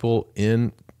with people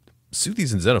in.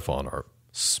 Seuthes and Xenophon are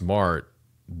smart,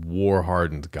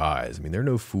 war-hardened guys. I mean, they're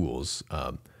no fools.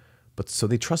 But so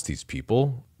they trust these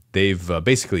people. They've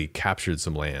basically captured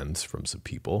some lands from some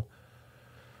people.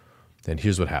 And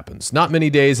here's what happens. Not many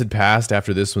days had passed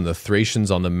after this when the Thracians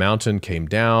on the mountain came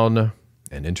down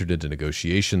and entered into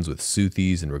negotiations with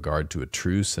Seuthes in regard to a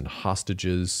truce and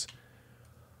hostages.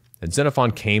 And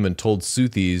Xenophon came and told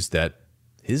Seuthes that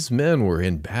his men were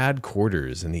in bad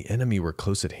quarters and the enemy were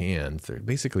close at hand. They're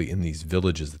basically in these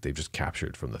villages that they've just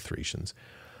captured from the Thracians.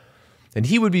 And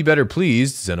he would be better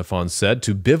pleased, Xenophon said,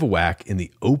 to bivouac in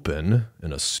the open,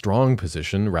 in a strong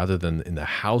position, rather than in the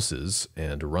houses,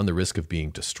 and run the risk of being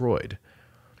destroyed.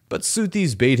 But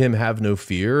Seuthes bade him have no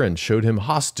fear, and showed him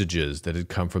hostages that had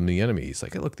come from the enemy. He's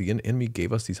like, hey, look, the enemy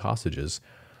gave us these hostages.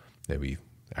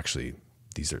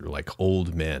 These are like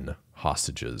old men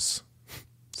hostages.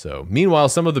 So, meanwhile,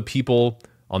 some of the people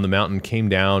on the mountain came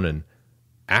down and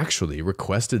actually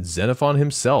requested Xenophon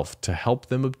himself to help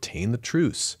them obtain the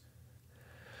truce.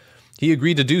 He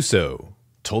agreed to do so,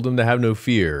 told them to have no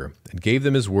fear, and gave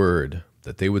them his word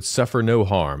that they would suffer no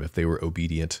harm if they were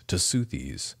obedient to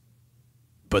Seuthes.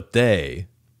 But they,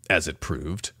 as it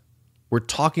proved, were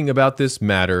talking about this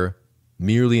matter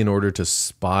merely in order to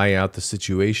spy out the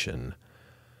situation.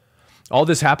 All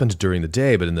this happened during the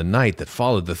day, but in the night that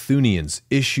followed, the Thunians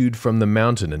issued from the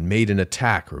mountain and made an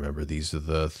attack. Remember, these are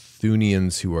the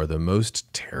Thunians who are the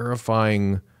most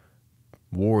terrifying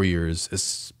warriors,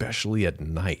 especially at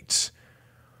night.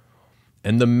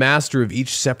 And the master of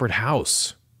each separate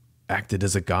house acted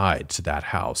as a guide to that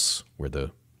house where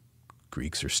the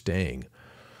Greeks are staying.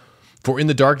 For in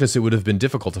the darkness it would have been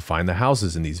difficult to find the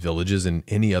houses in these villages in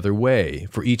any other way,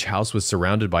 for each house was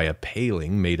surrounded by a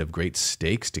paling made of great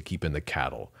stakes to keep in the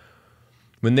cattle.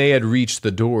 When they had reached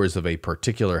the doors of a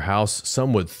particular house,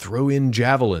 some would throw in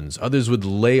javelins, others would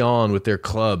lay on with their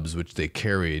clubs which they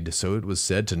carried, so it was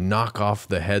said, to knock off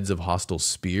the heads of hostile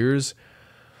spears,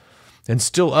 and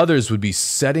still others would be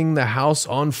setting the house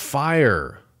on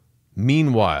fire.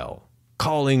 Meanwhile,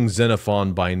 calling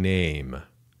Xenophon by name,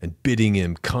 and bidding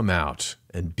him come out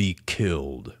and be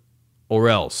killed, or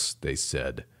else, they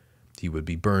said, he would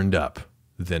be burned up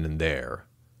then and there.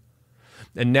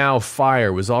 And now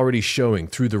fire was already showing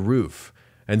through the roof,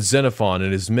 and Xenophon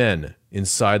and his men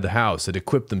inside the house had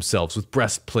equipped themselves with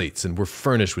breastplates and were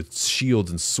furnished with shields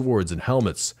and swords and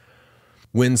helmets,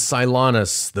 when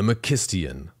Silanus the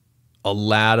Machistian, a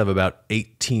lad of about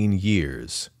 18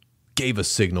 years, gave a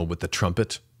signal with the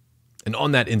trumpet, and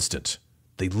on that instant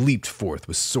they leaped forth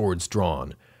with swords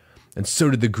drawn, and so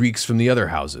did the Greeks from the other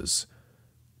houses.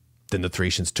 Then the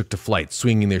Thracians took to flight,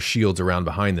 swinging their shields around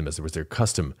behind them as was their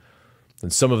custom,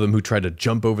 and some of them who tried to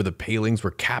jump over the palings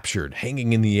were captured,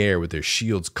 hanging in the air with their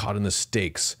shields caught in the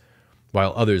stakes,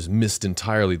 while others missed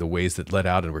entirely the ways that led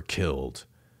out and were killed.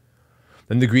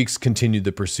 Then the Greeks continued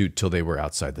the pursuit till they were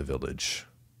outside the village.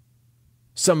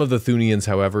 Some of the Thunians,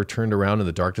 however, turned around in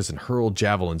the darkness and hurled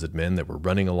javelins at men that were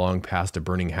running along past a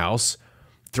burning house,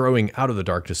 throwing out of the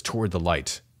darkness toward the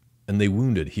light, and they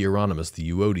wounded Hieronymus the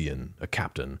Euodian, a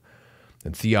captain,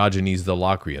 and Theogenes the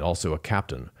Locrian, also a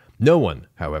captain. No one,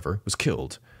 however, was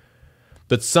killed,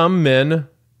 but some men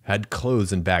had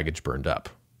clothes and baggage burned up.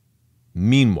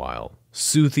 Meanwhile,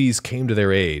 Seuthes came to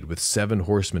their aid with 7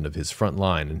 horsemen of his front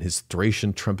line and his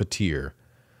Thracian trumpeter,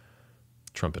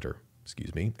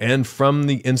 and from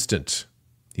the instant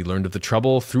he learned of the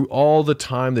trouble, through all the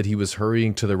time that he was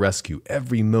hurrying to the rescue,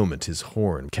 every moment his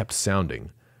horn kept sounding.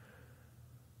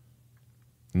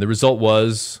 And the result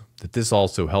was that this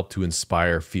also helped to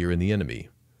inspire fear in the enemy.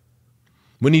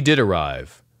 When he did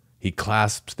arrive, he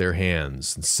clasped their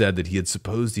hands and said that he had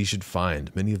supposed he should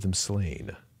find many of them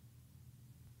slain.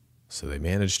 So they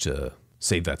managed to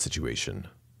save that situation.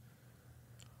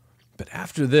 But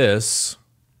after this,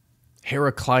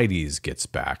 Heraclides gets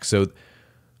back. So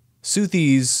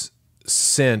Seuthes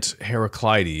sent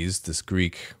Heraclides, this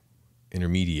Greek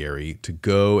intermediary, to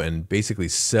go and basically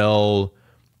sell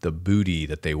the booty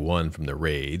that they won from the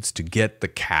raids to get the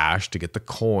cash, to get the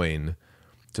coin,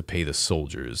 to pay the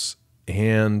soldiers.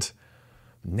 And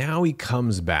now he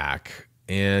comes back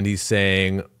and he's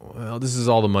saying, well, this is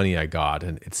all the money I got,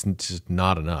 and it's just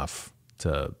not enough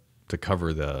to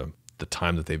cover the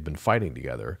time that they've been fighting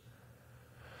together.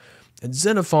 And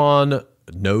Xenophon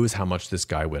knows how much this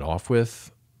guy went off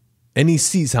with, and he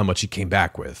sees how much he came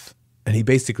back with, and he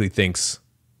basically thinks,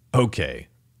 okay,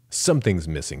 something's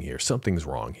missing here, something's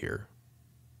wrong here.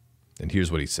 And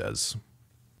here's what he says.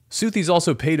 Seuthes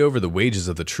also paid over the wages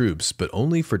of the troops, but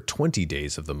only for 20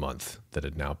 days of the month that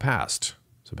had now passed,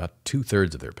 so about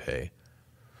 2/3 of their pay.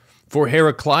 For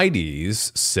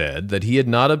Heraclides said that he had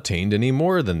not obtained any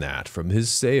more than that from his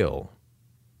sale.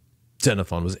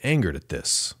 Xenophon was angered at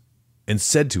this, and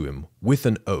said to him with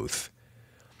an oath,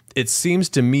 "It seems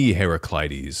to me,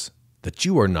 Heraclides, that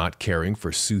you are not caring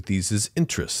for Seuthes'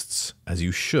 interests, as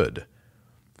you should.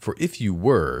 For if you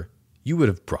were, you would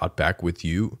have brought back with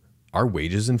you our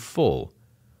wages in full,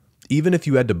 even if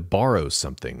you had to borrow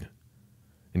something,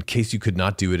 in case you could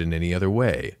not do it in any other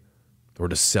way, or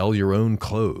to sell your own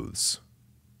clothes."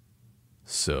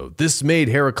 So this made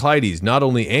Heraclides not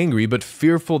only angry, but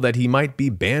fearful that he might be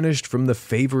banished from the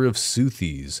favor of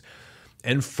Seuthes,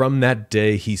 And from that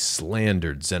day he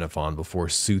slandered Xenophon before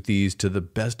Seuthes to the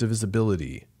best of his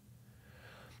ability.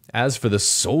 As for the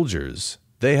soldiers,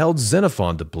 they held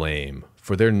Xenophon to blame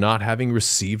for their not having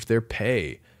received their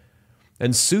pay.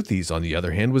 And Seuthes, on the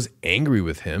other hand, was angry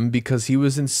with him because he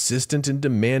was insistent in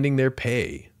demanding their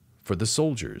pay for the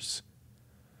soldiers.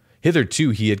 Hitherto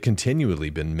he had continually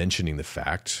been mentioning the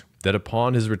fact that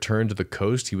upon his return to the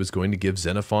coast he was going to give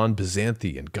Xenophon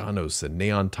Byzantium and Ganos and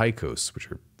Neontikos,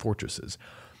 which are fortresses.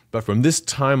 But from this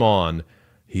time on,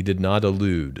 he did not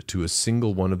allude to a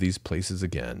single one of these places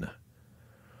again.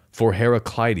 For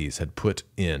Heraclides had put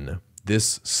in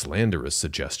this slanderous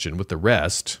suggestion with the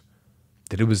rest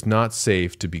that it was not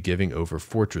safe to be giving over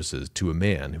fortresses to a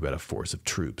man who had a force of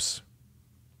troops.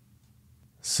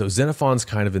 So Xenophon's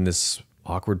kind of in this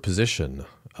awkward position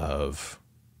of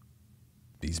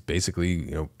he's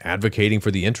basically, advocating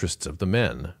for the interests of the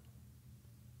men.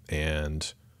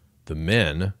 And the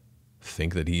men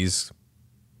think that he's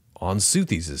on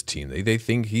Seuthes' team. They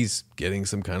think he's getting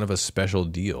some kind of a special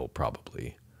deal,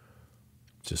 probably.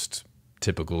 Just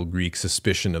typical Greek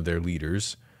suspicion of their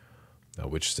leaders,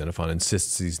 which Xenophon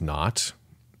insists he's not.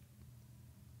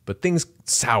 But things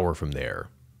sour from there.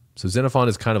 So Xenophon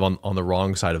is kind of on the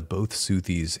wrong side of both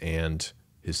Seuthes and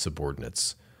his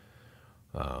subordinates.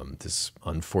 This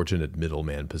unfortunate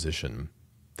middleman position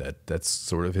that's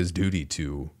sort of his duty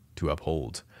to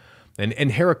uphold.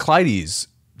 And Heraclides,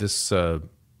 this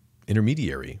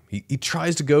intermediary, he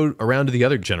tries to go around to the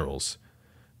other generals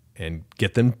and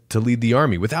get them to lead the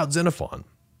army without Xenophon.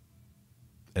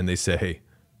 And they say,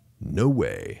 no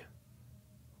way.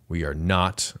 We are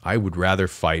not. I would rather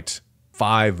fight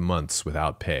 5 months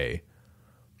without pay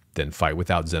than fight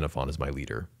without Xenophon as my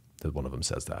leader. That one of them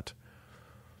says that.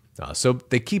 So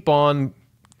they keep on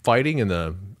fighting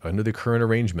under the current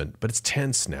arrangement, but it's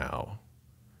tense now.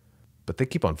 But they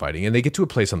keep on fighting, and they get to a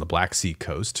place on the Black Sea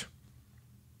coast.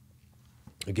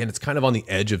 Again, it's kind of on the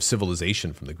edge of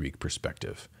civilization from the Greek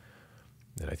perspective.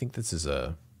 And I think this is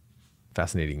a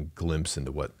fascinating glimpse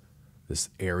into what this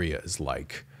area is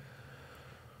like.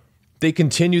 They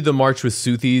continued the march with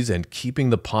Seuthes, and keeping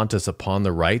the Pontus upon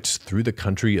the right through the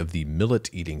country of the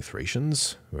millet-eating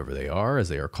Thracians, whoever they are, as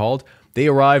they are called, they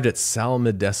arrived at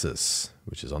Salmydessus,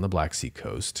 which is on the Black Sea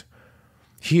coast.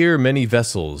 Here many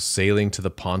vessels sailing to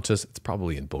the Pontus, it's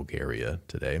probably in Bulgaria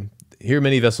today, here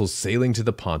many vessels sailing to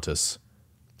the Pontus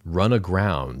run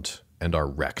aground and are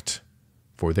wrecked,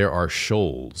 for there are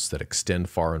shoals that extend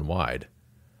far and wide.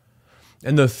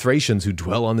 And the Thracians who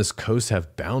dwell on this coast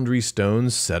have boundary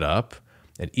stones set up,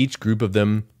 and each group of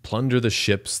them plunder the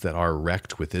ships that are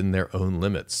wrecked within their own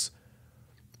limits.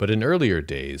 But in earlier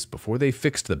days, before they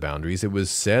fixed the boundaries, it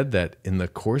was said that in the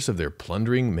course of their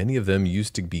plundering, many of them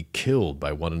used to be killed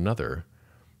by one another.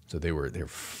 So they're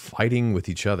fighting with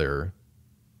each other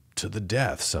to the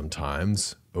death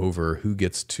sometimes over who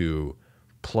gets to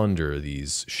plunder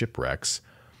these shipwrecks.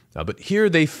 But here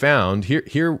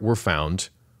were found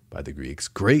by the Greeks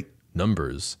great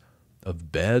numbers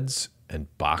of beds and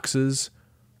boxes,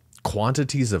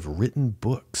 quantities of written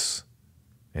books,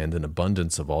 and an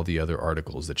abundance of all the other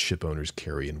articles that ship owners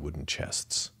carry in wooden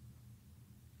chests.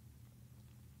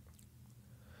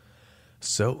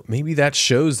 So maybe that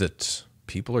shows that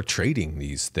people are trading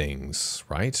these things,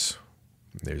 right?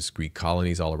 There's Greek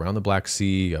colonies all around the Black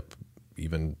Sea, up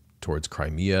even towards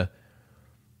Crimea,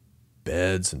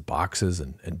 beds and boxes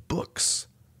and books.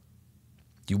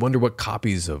 You wonder what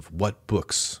copies of what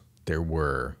books there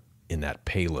were in that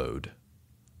payload.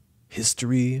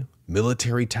 History,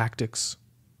 military tactics,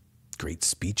 great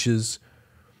speeches,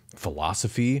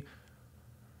 philosophy.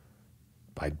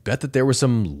 I bet that there were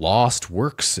some lost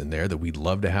works in there that we'd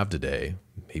love to have today.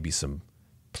 Maybe some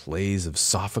plays of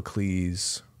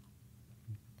Sophocles.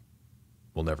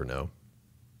 We'll never know.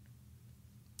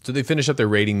 So they finish up their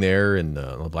raiding there on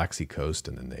the Black Sea coast,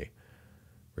 and then they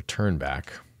return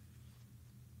back.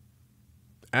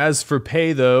 As for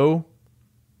pay, though,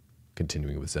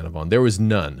 continuing with Xenophon, there was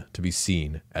none to be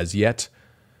seen as yet.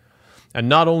 And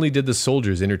not only did the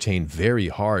soldiers entertain very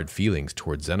hard feelings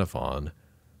toward Xenophon,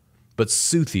 but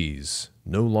Seuthes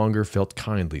no longer felt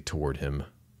kindly toward him.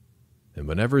 And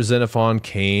whenever Xenophon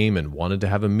came and wanted to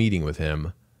have a meeting with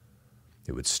him,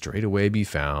 it would straightway be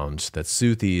found that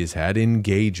Seuthes had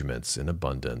engagements in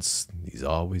abundance. He's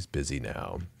always busy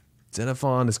now.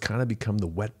 Xenophon has kind of become the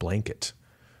wet blanket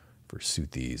for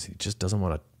Seuthes. He just doesn't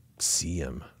want to see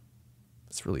him.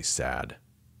 It's really sad.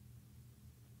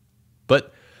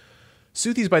 But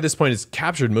Seuthes, by this point, has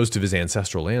captured most of his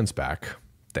ancestral lands back,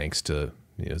 thanks to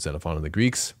Xenophon and the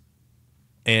Greeks.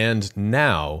 And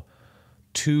now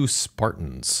 2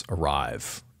 Spartans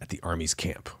arrive at the army's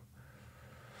camp.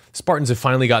 Spartans have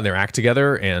finally gotten their act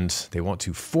together, and they want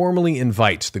to formally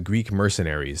invite the Greek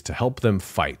mercenaries to help them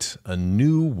fight a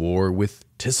new war with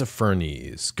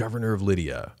Tissaphernes, governor of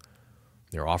Lydia.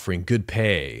 They're offering good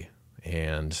pay,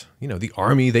 and, the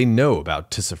army, they know about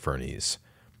Tissaphernes.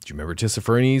 Do you remember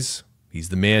Tissaphernes? He's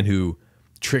the man who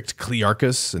tricked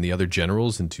Clearchus and the other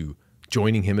generals into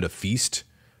joining him at a feast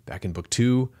back in Book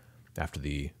 2 after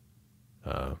the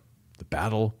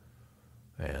battle,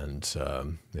 and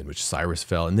in which Cyrus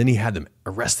fell. And then he had them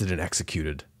arrested and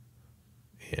executed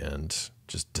and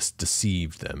just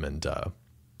deceived them and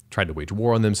tried to wage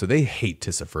war on them. So they hate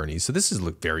Tissaphernes. So this is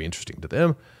very interesting to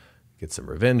them. Get some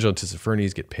revenge on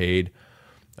Tissaphernes, get paid.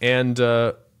 And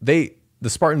the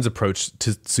Spartans approach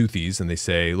Seuthes and they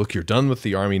say, look, you're done with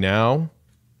the army now.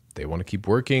 They want to keep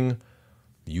working.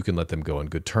 You can let them go on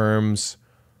good terms.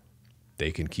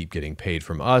 They can keep getting paid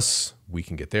from us. We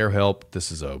can get their help.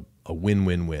 This is a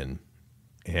win-win-win.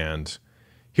 And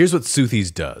here's what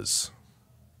Seuthes does.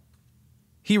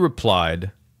 He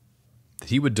replied that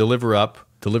he would deliver it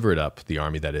up, the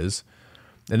army that is,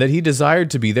 and that he desired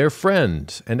to be their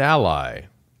friend and ally.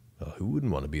 Well, who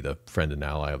wouldn't want to be the friend and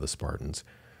ally of the Spartans?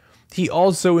 He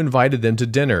also invited them to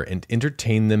dinner and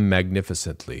entertained them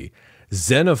magnificently.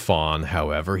 Xenophon,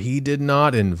 however, he did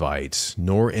not invite,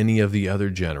 nor any of the other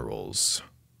generals.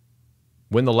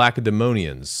 When the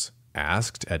Lacedaemonians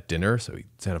asked at dinner, so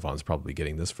Xenophon's probably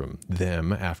getting this from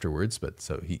them afterwards, but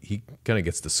so he kind of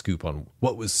gets the scoop on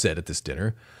what was said at this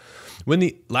dinner. When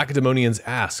the Lacedaemonians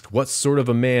asked what sort of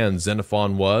a man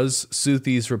Xenophon was,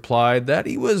 Seuthes replied that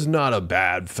he was not a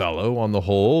bad fellow on the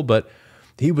whole, but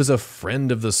he was a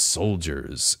friend of the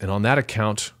soldiers, and on that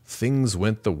account things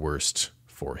went the worst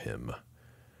for him.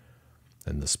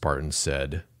 And the Spartans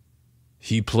said,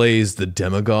 he plays the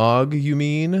demagogue, you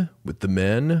mean, with the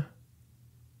men?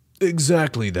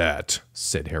 Exactly that,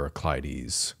 said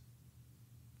Heraclides.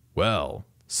 Well,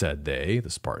 said they, the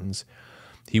Spartans,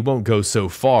 he won't go so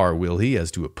far, will he, as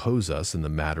to oppose us in the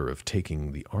matter of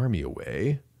taking the army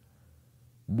away?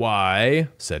 Why,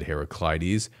 said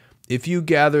Heraclides, if you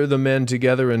gather the men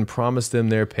together and promise them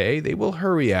their pay, they will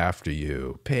hurry after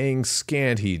you, paying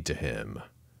scant heed to him.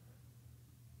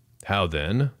 How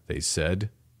then, they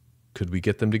said, could we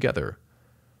get them together?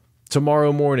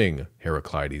 Tomorrow morning,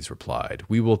 Heraclides replied,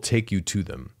 we will take you to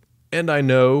them. And I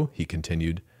know, he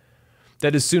continued,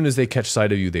 that as soon as they catch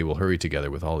sight of you, they will hurry together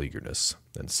with all eagerness.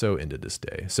 And so ended this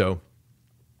day. So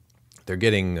they're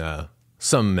getting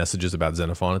some messages about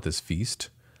Xenophon at this feast.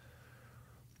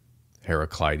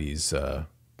 Heraclides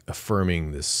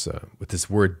affirming this with this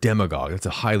word demagogue. It's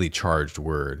a highly charged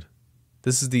word.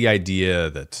 This is the idea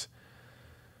that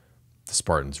the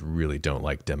Spartans really don't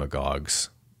like demagogues.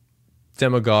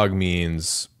 Demagogue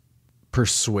means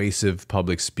persuasive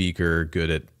public speaker, good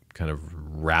at kind of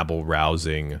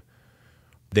rabble-rousing.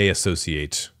 They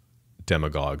associate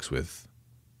demagogues with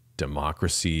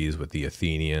democracies, with the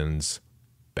Athenians.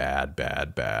 Bad,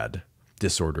 bad, bad.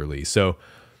 Disorderly. So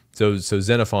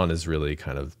Xenophon is really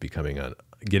kind of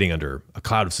getting under a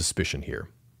cloud of suspicion here.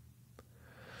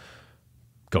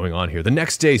 Going on here. The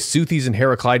next day, Seuthes and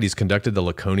Heraclides conducted the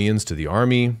Laconians to the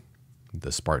army,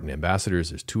 the Spartan ambassadors,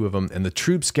 there's two of them, and the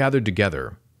troops gathered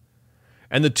together.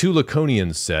 And the two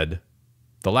Laconians said,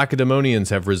 the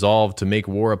Lacedaemonians have resolved to make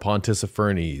war upon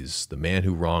Tissaphernes, the man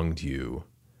who wronged you.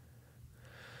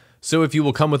 So if you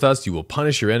will come with us, you will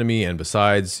punish your enemy, and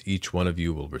besides, each one of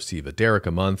you will receive a daric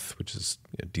a month, which is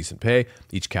decent pay,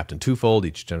 each captain twofold,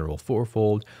 each general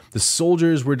fourfold. The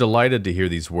soldiers were delighted to hear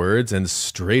these words, and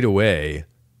straightway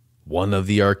one of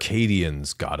the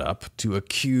Arcadians got up to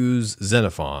accuse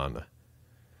Xenophon.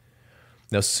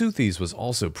 Now Seuthes was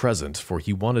also present, for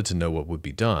he wanted to know what would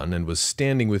be done, and was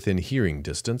standing within hearing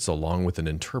distance along with an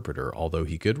interpreter, although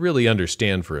he could really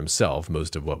understand for himself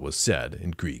most of what was said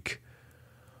in Greek.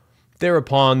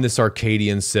 Thereupon this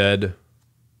Arcadian said,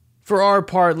 for our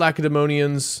part,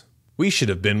 Lacedaemonians, we should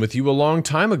have been with you a long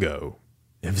time ago,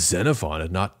 if Xenophon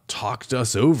had not talked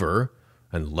us over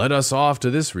and led us off to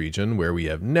this region where we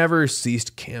have never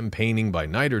ceased campaigning by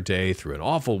night or day through an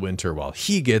awful winter while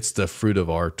he gets the fruit of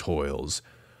our toils.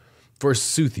 For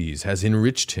Seuthes has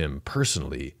enriched him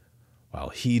personally while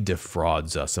he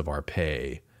defrauds us of our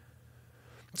pay.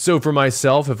 So for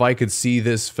myself, if I could see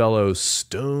this fellow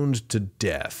stoned to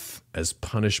death as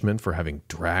punishment for having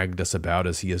dragged us about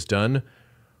as he has done,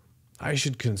 I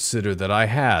should consider that I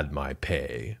had my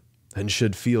pay and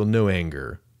should feel no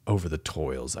anger over the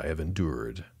toils I have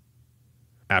endured.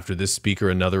 After this speaker,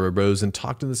 another arose and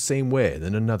talked in the same way,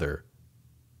 then another.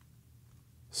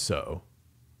 So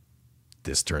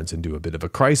this turns into a bit of a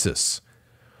crisis.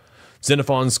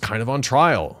 Xenophon's kind of on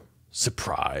trial.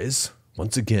 Surprise,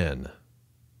 once again.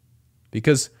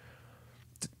 Because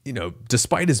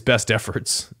despite his best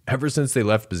efforts, ever since they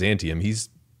left Byzantium, he's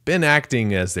been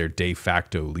acting as their de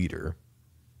facto leader.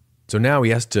 So now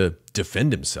he has to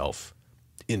defend himself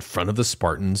in front of the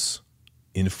Spartans,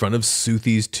 in front of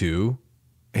Seuthes too,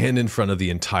 and in front of the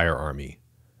entire army.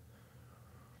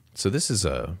 So this is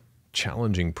a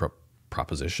challenging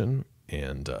proposition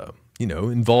and,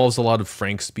 involves a lot of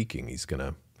frank speaking. He's going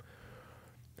to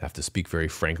have to speak very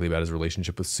frankly about his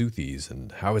relationship with Seuthes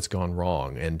and how it's gone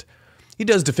wrong. And he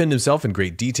does defend himself in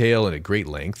great detail and at great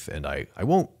length, and I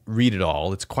won't read it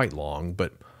all. It's quite long,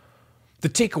 but the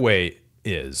takeaway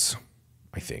is,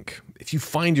 I think, if you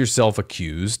find yourself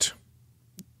accused,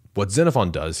 what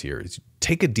Xenophon does here is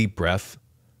take a deep breath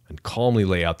and calmly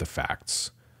lay out the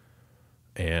facts.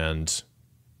 And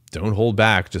don't hold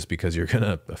back just because you're going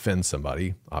to offend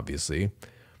somebody, obviously.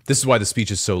 This is why the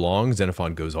speech is so long.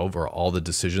 Xenophon goes over all the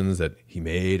decisions that he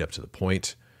made up to the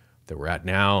point that we're at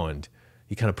now, and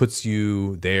he kind of puts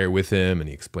you there with him, and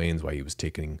he explains why he was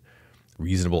taking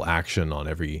reasonable action on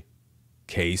every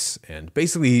case. And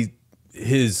basically,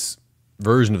 his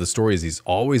version of the story is he's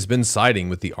always been siding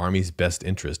with the army's best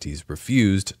interest. He's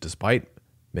refused, despite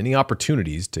many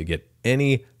opportunities, to get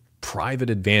any private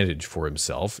advantage for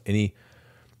himself, any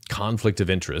conflict of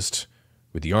interest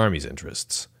with the army's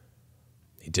interests.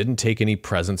 He didn't take any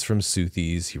presents from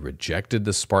Seuthes. He rejected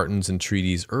the Spartans'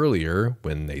 entreaties earlier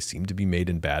when they seemed to be made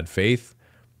in bad faith,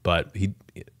 but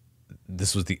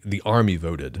this was the army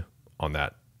voted on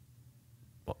that,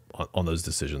 on those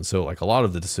decisions. So like a lot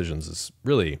of the decisions is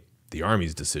really the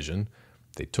army's decision.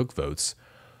 They took votes.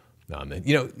 And,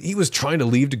 he was trying to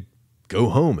leave to go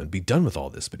home and be done with all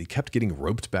this, but he kept getting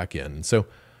roped back in. And so,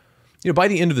 by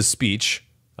the end of the speech,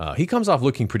 he comes off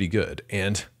looking pretty good.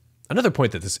 And another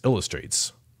point that this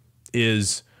illustrates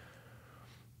is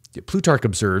Plutarch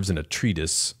observes in a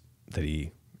treatise that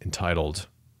he entitled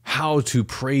How to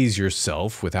Praise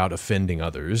Yourself Without Offending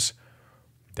Others,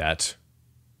 that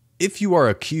if you are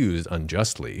accused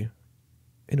unjustly,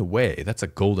 in a way, that's a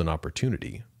golden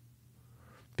opportunity,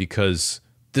 because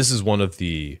this is one of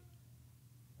the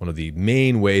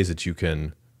main ways that you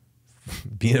can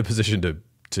be in a position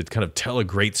to kind of tell a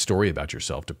great story about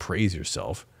yourself, to praise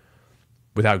yourself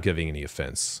without giving any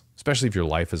offense, especially if your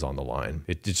life is on the line.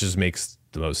 It just makes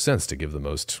the most sense to give the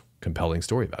most compelling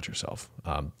story about yourself.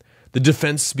 The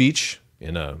defense speech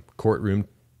in a courtroom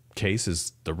case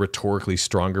is the rhetorically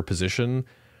stronger position.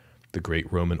 The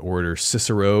great Roman orator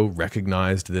Cicero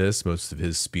recognized this. Most of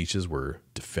his speeches were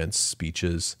defense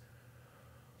speeches.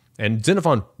 And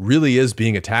Xenophon really is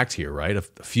being attacked here, right? A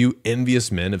few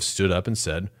envious men have stood up and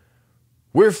said,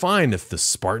 "We're fine if the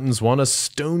Spartans want to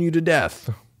stone you to death."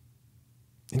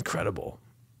 Incredible.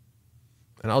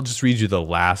 And I'll just read you the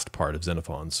last part of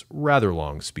Xenophon's rather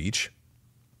long speech.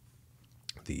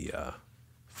 The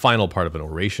final part of an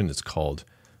oration is called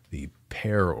the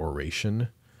peroration.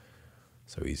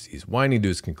 So he's winding to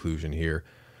his conclusion here.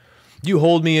 "You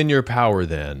hold me in your power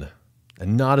then,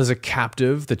 and not as a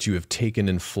captive that you have taken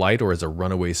in flight or as a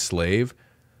runaway slave.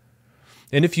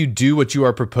 And if you do what you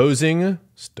are proposing,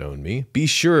 stone me, be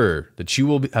sure that you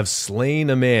will have slain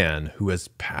a man who has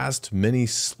passed many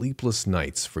sleepless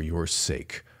nights for your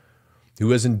sake,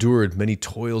 who has endured many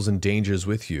toils and dangers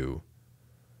with you,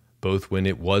 both when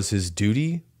it was his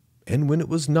duty and when it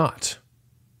was not,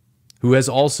 who has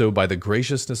also, by the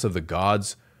graciousness of the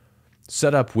gods,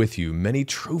 set up with you many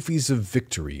trophies of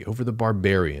victory over the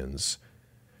barbarians,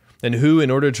 and who,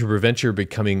 in order to prevent your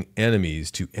becoming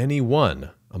enemies to any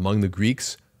one among the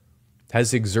Greeks,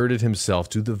 has exerted himself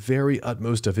to the very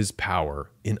utmost of his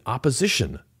power in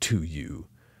opposition to you.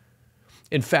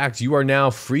 In fact, you are now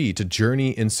free to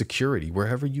journey in security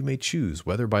wherever you may choose,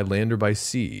 whether by land or by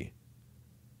sea.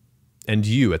 And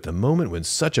you, at the moment when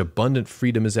such abundant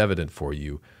freedom is evident for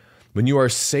you, when you are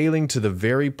sailing to the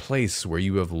very place where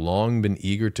you have long been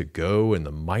eager to go, and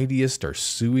the mightiest are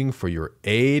suing for your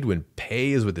aid, when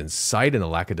pay is within sight and the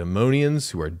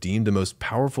Lacedaemonians, who are deemed the most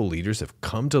powerful leaders, have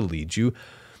come to lead you,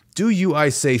 do you, I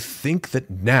say, think that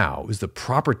now is the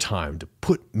proper time to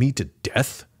put me to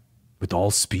death with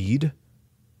all speed?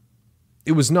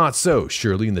 It was not so,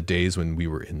 surely, in the days when we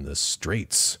were in the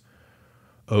straits.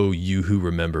 O you who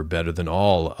remember better than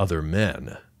all other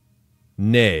men.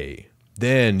 Nay,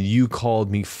 then you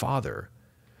called me father,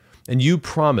 and you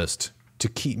promised to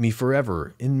keep me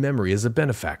forever in memory as a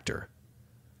benefactor.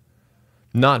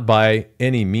 Not by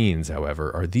any means,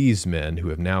 however, are these men who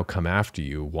have now come after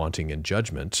you wanting in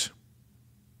judgment.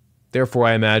 Therefore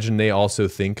I imagine they also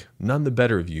think none the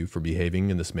better of you for behaving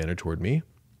in this manner toward me."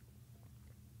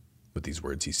 With these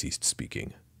words he ceased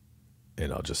speaking.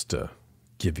 And I'll just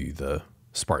give you the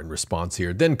Spartan response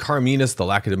here. "Then Carmenus the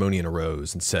Lacedaemonian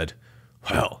arose and said,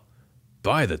 'Well,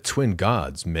 By the twin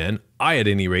gods, men, I at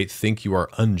any rate think you are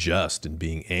unjust in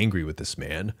being angry with this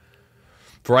man.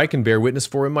 For I can bear witness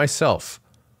for him myself.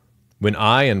 When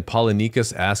I and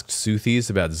Polynicus asked Seuthes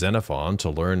about Xenophon to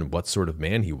learn what sort of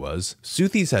man he was,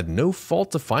 Seuthes had no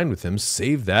fault to find with him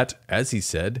save that, as he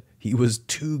said, he was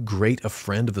too great a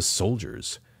friend of the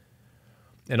soldiers.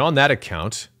 And on that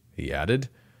account, he added,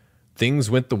 things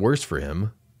went the worse for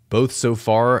him, both so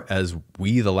far as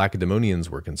we the Lacedaemonians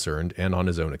were concerned, and on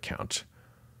his own account.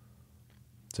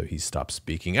 So he stopped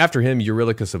speaking. After him,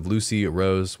 Eurylochus of Lucy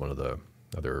arose, one of the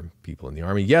other people in the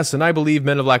army. Yes, and I believe,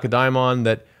 men of Lacedaemon,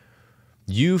 that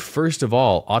you first of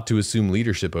all ought to assume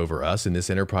leadership over us in this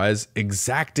enterprise,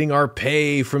 exacting our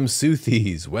pay from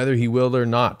Seuthes, whether he will or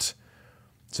not,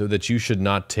 so that you should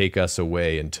not take us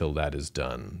away until that is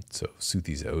done. So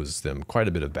Seuthes owes them quite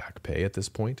a bit of back pay at this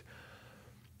point.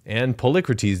 And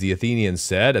Polycrates the Athenian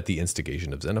said, at the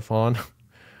instigation of Xenophon,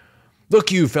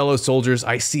 look you, fellow soldiers,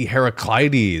 I see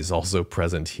Heraclides also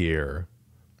present here,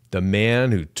 the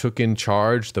man who took in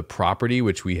charge the property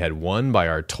which we had won by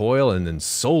our toil and then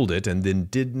sold it and then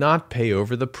did not pay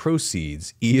over the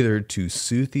proceeds either to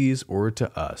Seuthes or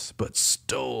to us, but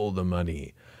stole the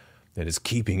money and is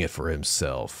keeping it for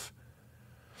himself.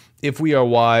 If we are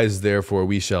wise, therefore,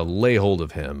 we shall lay hold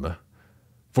of him.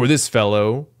 For this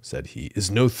fellow, said he, is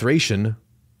no Thracian,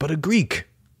 but a Greek,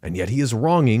 and yet he is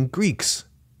wronging Greeks.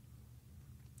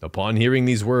 Upon hearing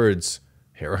these words,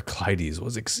 Heraclides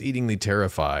was exceedingly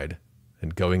terrified,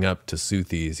 and going up to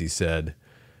Seuthes, he said,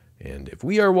 and if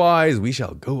we are wise, we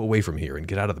shall go away from here and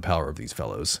get out of the power of these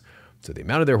fellows. So they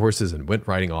mounted their horses and went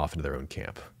riding off into their own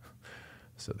camp.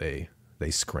 So they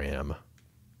scram.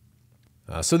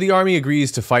 So the army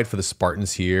agrees to fight for the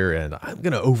Spartans here, and I'm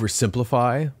going to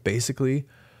oversimplify, basically,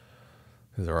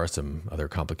 because there are some other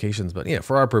complications. But yeah,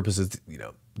 for our purposes,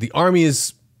 the army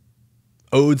is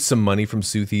owed some money from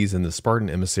Seuthes, and the Spartan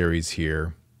emissaries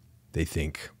here, they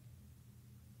think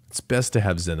it's best to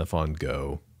have Xenophon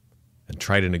go and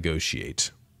try to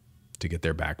negotiate to get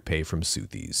their back pay from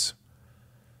Seuthes.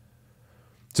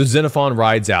 So Xenophon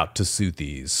rides out to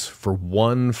Seuthes for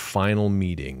one final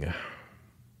meeting.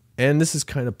 And this is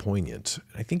kind of poignant.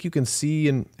 I think you can see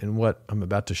in what I'm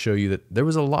about to show you that there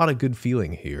was a lot of good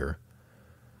feeling here.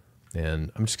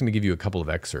 And I'm just going to give you a couple of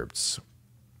excerpts.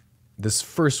 This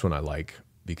first one I like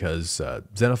because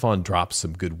Xenophon drops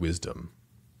some good wisdom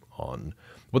on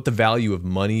what the value of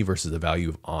money versus the value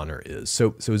of honor is.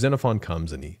 So Xenophon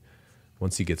comes, and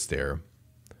once he gets there,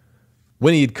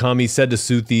 when he had come, he said to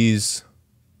Seuthes,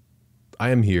 I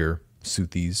am here,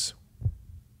 Seuthes,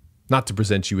 not to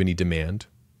present you any demand,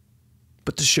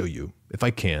 but to show you, if I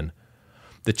can,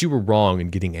 that you were wrong in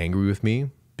getting angry with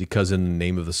me, because in the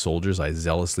name of the soldiers I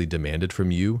zealously demanded from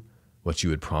you what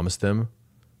you had promised them.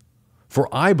 For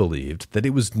I believed that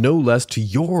it was no less to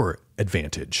your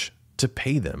advantage to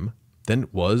pay them than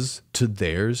it was to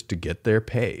theirs to get their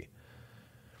pay.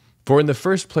 For in the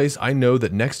first place, I know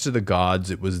that next to the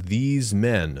gods, it was these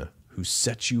men who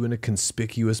set you in a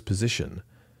conspicuous position,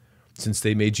 since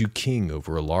they made you king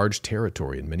over a large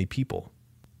territory and many people.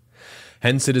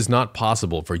 Hence it is not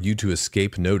possible for you to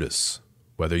escape notice,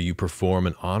 whether you perform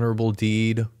an honorable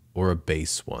deed or a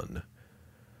base one.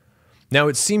 Now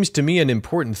it seems to me an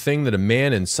important thing that a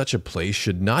man in such a place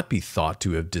should not be thought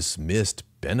to have dismissed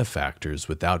benefactors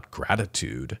without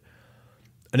gratitude.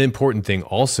 An important thing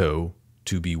also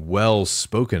to be well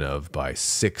spoken of by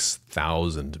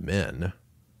 6,000 men.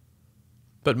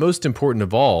 But most important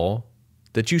of all,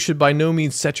 that you should by no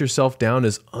means set yourself down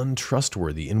as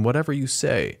untrustworthy in whatever you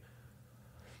say.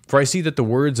 For I see that the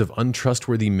words of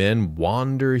untrustworthy men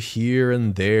wander here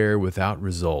and there without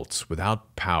results,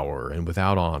 without power, and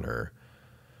without honor.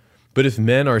 But if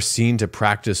men are seen to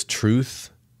practice truth,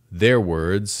 their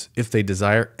words, if they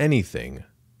desire anything,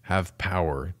 have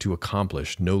power to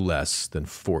accomplish no less than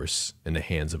force in the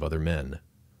hands of other men.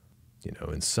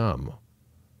 In sum,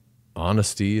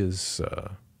 honesty is,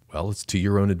 it's to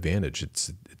your own advantage.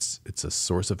 It's a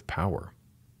source of power.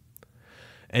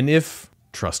 And if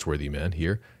trustworthy men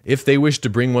here, if they wish to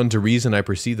bring one to reason, I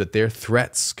perceive that their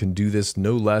threats can do this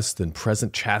no less than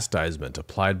present chastisement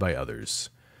applied by others.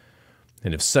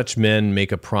 And if such men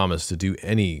make a promise to do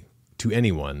to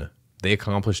anyone, they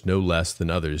accomplish no less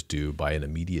than others do by an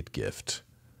immediate gift.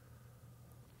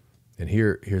 And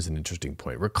here's an interesting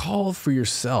point. Recall for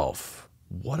yourself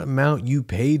what amount you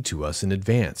paid to us in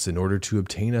advance in order to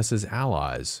obtain us as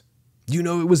allies. You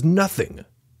know it was nothing,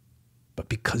 but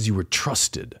because you were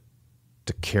trusted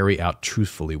to carry out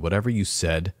truthfully whatever you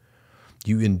said,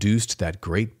 you induced that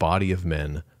great body of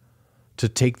men to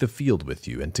take the field with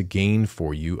you and to gain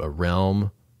for you a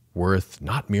realm worth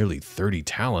not merely 30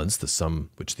 talents, the sum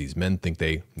which these men think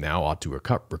they now ought to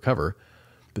recover,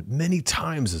 but many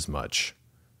times as much.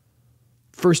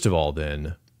 First of all,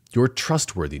 then, your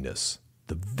trustworthiness,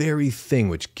 the very thing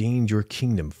which gained your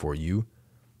kingdom for you,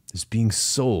 is being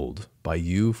sold by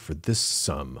you for this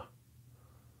sum.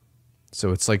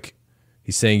 So it's like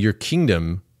he's saying your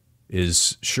kingdom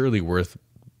is surely worth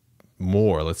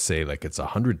more. Let's say like it's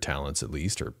 100 talents at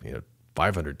least, or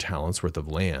 500 talents worth of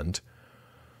land.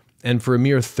 And for a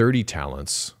mere 30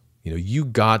 talents, you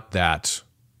got that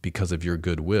because of your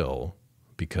goodwill,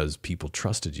 because people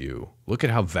trusted you. Look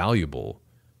at how valuable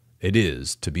it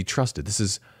is to be trusted.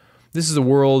 This is a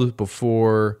world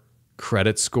before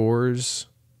credit scores,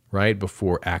 right?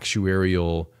 Before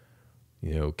actuarial,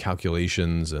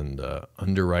 calculations and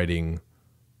underwriting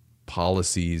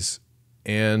policies,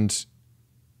 and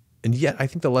yet I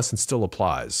think the lesson still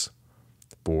applies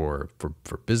for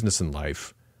business and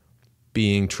life.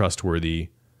 Being trustworthy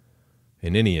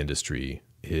in any industry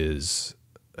is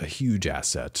a huge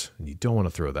asset, and you don't want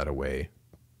to throw that away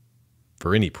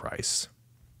for any price.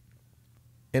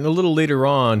 And a little later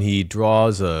on, he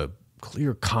draws a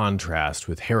clear contrast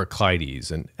with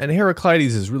Heraclides. And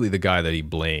Heraclides is really the guy that he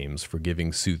blames for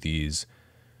giving Seuthes,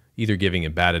 either giving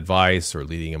him bad advice or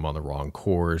leading him on the wrong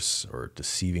course or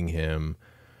deceiving him.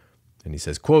 And he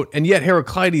says, quote, "And yet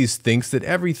Heraclides thinks that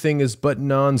everything is but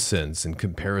nonsense in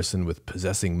comparison with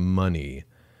possessing money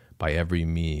by every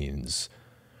means.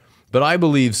 But I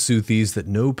believe, Seuthes, that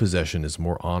no possession is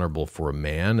more honorable for a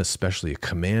man, especially a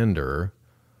commander,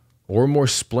 or more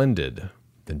splendid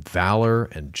than valor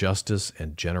and justice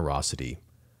and generosity.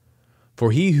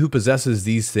 For he who possesses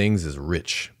these things is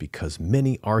rich because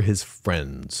many are his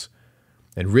friends,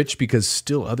 and rich because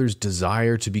still others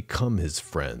desire to become his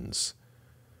friends.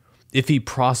 If he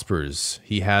prospers,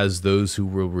 he has those who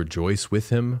will rejoice with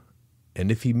him,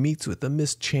 and if he meets with a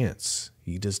mischance,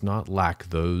 he does not lack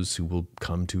those who will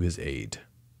come to his aid."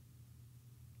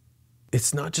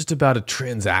 It's not just about a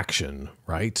transaction,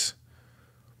 right?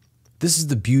 This is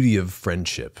the beauty of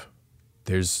friendship.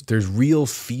 There's real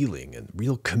feeling and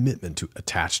real commitment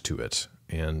attached to it.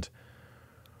 And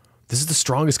this is the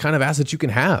strongest kind of asset you can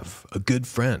have, a good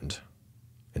friend,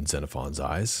 in Xenophon's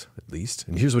eyes, at least.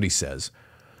 And here's what he says.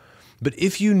 "But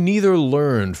if you neither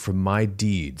learned from my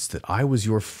deeds that I was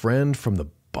your friend from the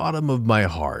bottom of my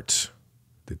heart,"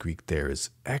 the Greek there is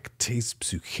ektes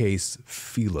psyches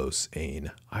philos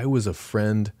ein, I was a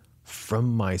friend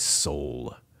from my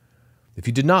soul. "If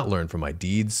you did not learn from my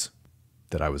deeds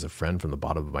that I was a friend from the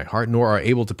bottom of my heart, nor are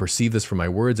able to perceive this from my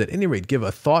words, at any rate give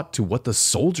a thought to what the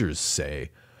soldiers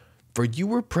say. For you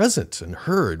were present and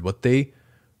heard what they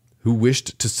who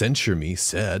wished to censure me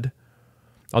said.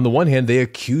 On the one hand, they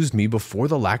accused me before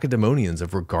the Lacedaemonians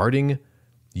of regarding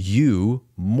you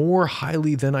more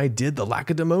highly than I did the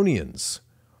Lacedaemonians,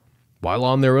 while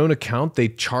on their own account they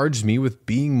charged me with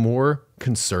being more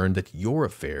concerned that your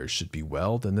affairs should be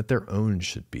well than that their own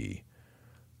should be.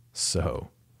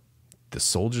 So, the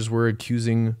soldiers were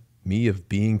accusing me of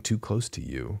being too close to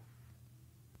you.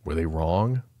 Were they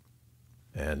wrong?"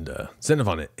 And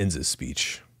Xenophon ends his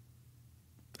speech.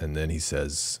 And then he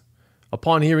says,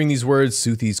 "Upon hearing these words,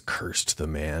 Seuthes cursed the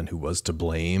man who was to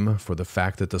blame for the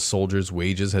fact that the soldiers'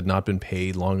 wages had not been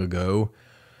paid long ago.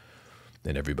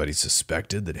 And everybody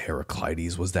suspected that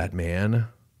Heraclides was that man.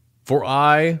 For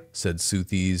I, said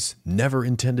Seuthes, never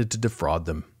intended to defraud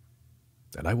them,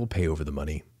 and I will pay over the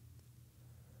money."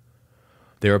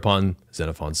 Thereupon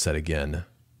Xenophon said again,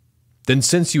 "Then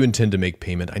since you intend to make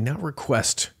payment, I now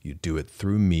request you do it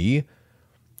through me,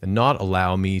 and not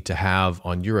allow me to have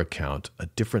on your account a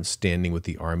different standing with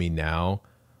the army now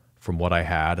from what I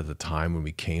had at the time when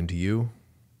we came to you."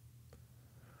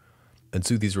 And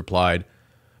Seuthes replied,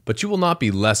 "But you will not be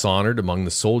less honored among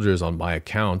the soldiers on my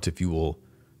account if you will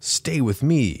stay with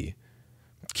me,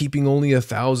 keeping only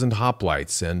 1,000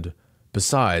 hoplites, and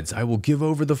besides, I will give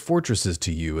over the fortresses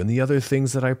to you and the other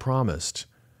things that I promised."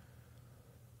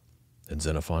 And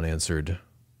Xenophon answered,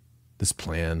 "This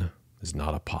plan is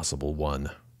not a possible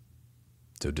one,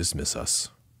 so dismiss us."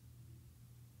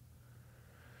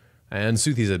 And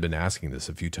Seuthes had been asking this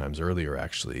a few times earlier,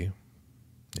 actually,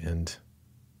 and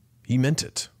he meant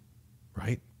it,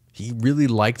 right? He really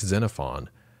liked Xenophon,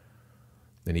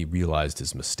 and he realized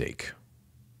his mistake,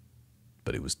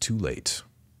 but it was too late.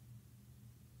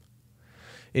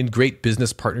 In great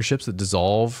business partnerships that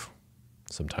dissolve,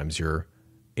 sometimes you're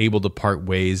able to part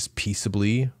ways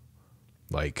peaceably,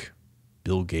 like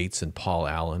Bill Gates and Paul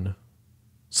Allen.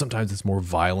 Sometimes it's more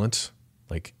violent,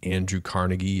 like Andrew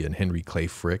Carnegie and Henry Clay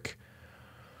Frick.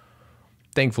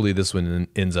 Thankfully, this one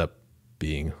ends up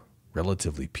being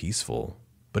relatively peaceful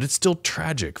But it's still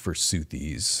tragic for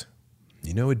Seuthes.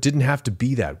 You know, it didn't have to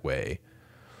be that way.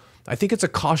 I think it's a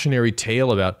cautionary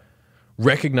tale about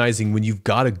recognizing when you've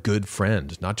got a good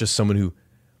friend, not just someone who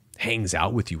hangs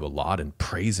out with you a lot and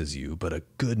praises you, but a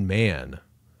good man,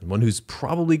 and one who's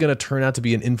probably going to turn out to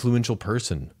be an influential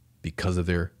person because of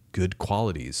their good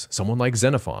qualities, someone like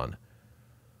Xenophon.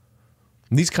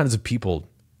 And these kinds of people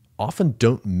often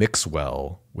don't mix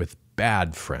well with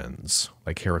bad friends,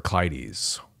 like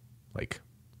Heraclides, like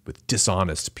with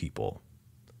dishonest people.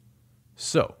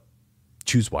 So,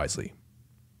 choose wisely.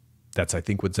 That's, I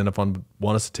think, what Xenophon would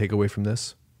want us to take away from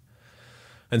this.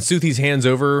 And Seuthes hands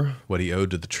over what he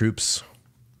owed to the troops.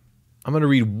 I'm going to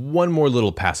read one more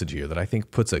little passage here that I think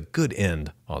puts a good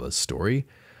end on this story.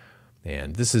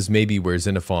 And this is maybe where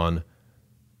Xenophon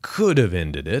could have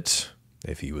ended it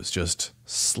if he was just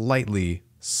slightly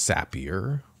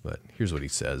sappier. But here's what he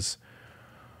says.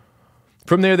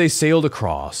 From there they sailed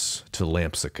across to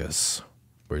Lampsacus,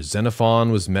 where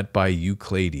Xenophon was met by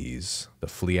Euclides, the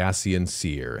Phliasian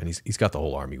seer. And he's got the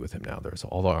whole army with him now. There's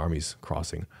all the armies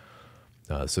crossing.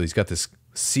 So he's got this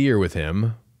seer with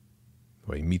him.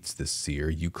 Well, he meets this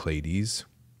seer, Euclides,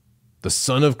 the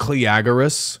son of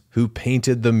Cleagoras, who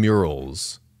painted the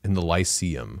murals in the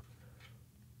Lyceum.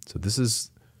 So this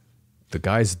is, the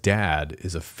guy's dad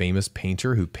is a famous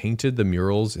painter who painted the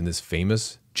murals in this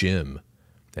famous gym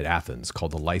at Athens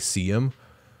called the Lyceum,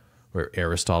 where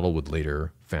Aristotle would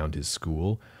later found his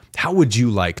school. How would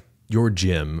you like your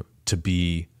gym to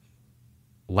be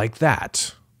like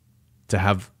that? To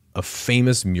have a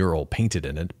famous mural painted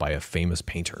in it by a famous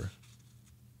painter?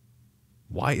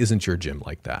 Why isn't your gym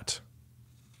like that?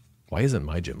 Why isn't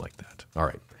my gym like that? All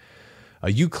right.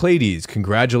 Euclides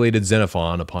congratulated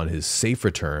Xenophon upon his safe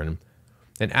return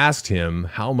and asked him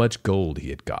how much gold he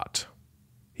had got.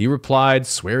 He replied,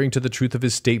 swearing to the truth of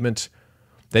his statement,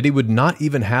 that he would not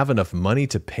even have enough money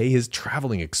to pay his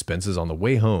traveling expenses on the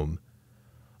way home,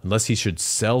 unless he should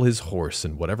sell his horse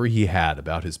and whatever he had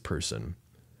about his person.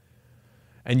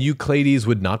 And Euclides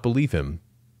would not believe him.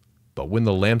 But when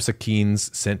the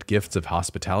Lampsacines sent gifts of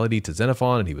hospitality to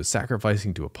Xenophon and he was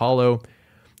sacrificing to Apollo,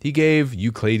 he gave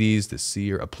Euclides, the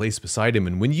seer, a place beside him.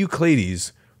 And when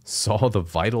Euclides saw the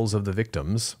vitals of the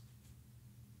victims,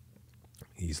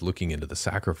 he's looking into the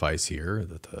sacrifice here,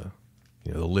 that the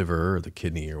liver or the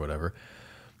kidney or whatever,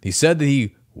 he said that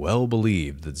he well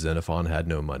believed that Xenophon had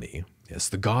no money. Yes,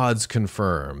 the gods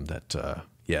confirm that,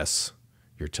 yes,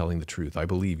 you're telling the truth. I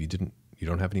believe you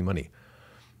don't have any money.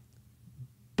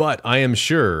 But I am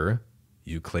sure,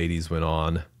 Euclides went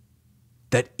on,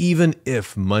 that even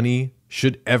if money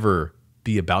should ever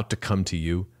be about to come to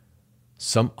you,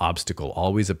 some obstacle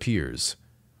always appears.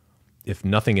 If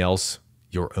nothing else,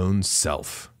 your own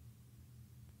self.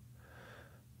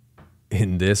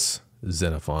 In this,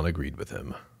 Xenophon agreed with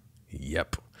him.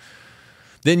 Yep.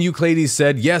 Then Euclides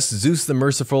said, yes, Zeus the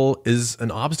Merciful is an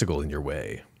obstacle in your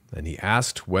way. And he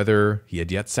asked whether he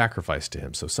had yet sacrificed to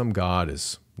him. So some god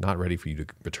is not ready for you to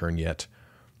return yet.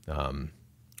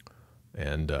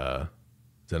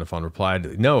 Xenophon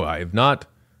replied, no, I have not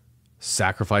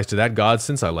sacrificed to that god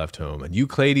since I left home. And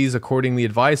Euclides accordingly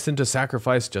advised him to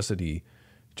sacrifice just as he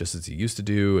used to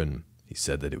do. And he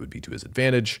said that it would be to his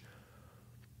advantage.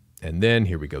 And then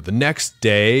here we go. The next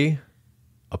day,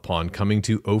 upon coming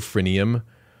to Ophrinium,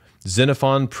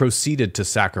 Xenophon proceeded to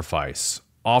sacrifice,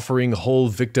 offering whole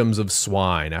victims of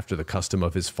swine after the custom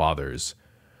of his fathers.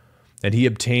 And he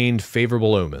obtained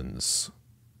favorable omens.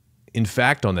 In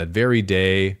fact, on that very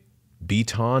day,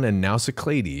 Beton and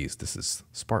Nausiclades, this is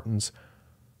Spartans,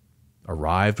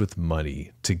 arrived with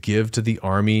money to give to the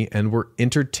army and were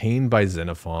entertained by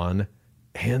Xenophon,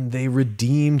 and they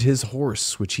redeemed his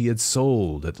horse, which he had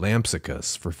sold at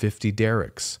Lampsacus for 50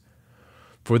 darics.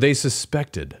 For they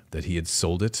suspected that he had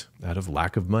sold it out of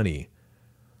lack of money,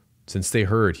 since they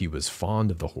heard he was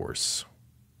fond of the horse.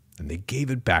 And they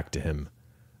gave it back to him,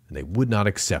 and they would not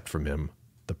accept from him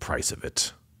the price of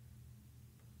it.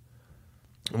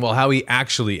 Well, how he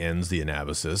actually ends the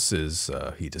Anabasis is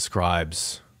he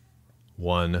describes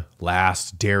one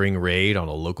last daring raid on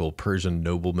a local Persian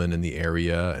nobleman in the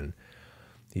area, and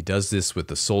he does this with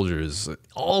the soldiers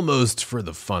almost for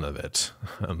the fun of it.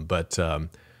 But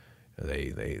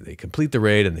they complete the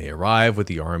raid and they arrive with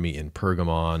the army in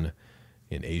Pergamon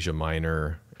in Asia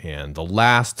Minor. And the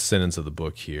last sentence of the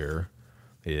book here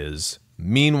is,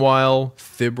 meanwhile,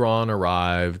 Thibron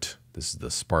arrived. This is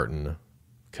the Spartan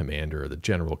commander, the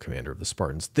general commander of the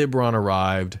Spartans. Thibron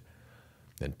arrived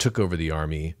and took over the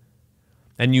army,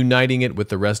 and uniting it with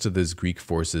the rest of his Greek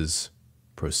forces,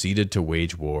 proceeded to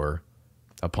wage war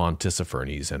upon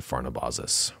Tissaphernes and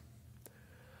Pharnabazus.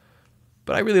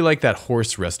 But I really like that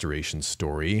horse restoration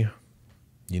story.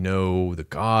 The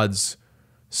gods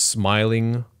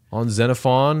smiling on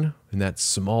Xenophon in that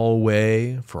small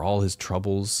way for all his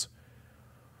troubles.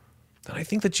 And I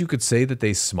think that you could say that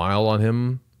they smile on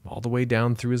him all the way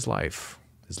down through his life,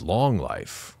 his long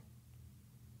life.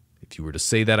 If you were to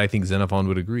say that, I think Xenophon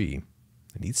would agree.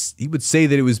 And he would say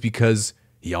that it was because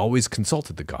he always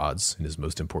consulted the gods in his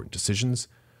most important decisions.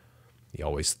 He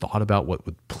always thought about what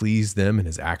would please them in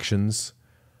his actions.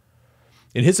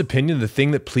 In his opinion, the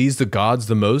thing that pleased the gods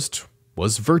the most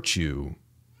was virtue,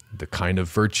 the kind of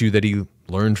virtue that he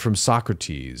learned from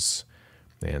Socrates,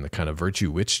 and the kind of virtue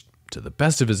which, to the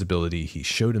best of his ability, he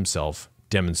showed himself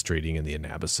demonstrating in the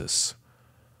Anabasis.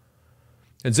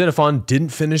 And Xenophon didn't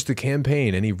finish the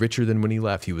campaign any richer than when he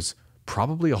left. He was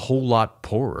probably a whole lot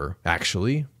poorer,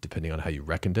 actually, depending on how you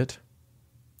reckoned it.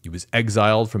 He was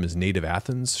exiled from his native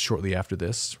Athens shortly after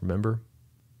this, remember?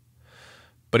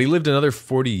 But he lived another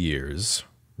 40 years,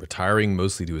 retiring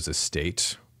mostly to his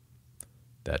estate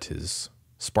that his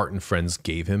Spartan friends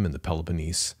gave him in the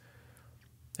Peloponnese.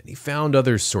 And he found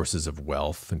other sources of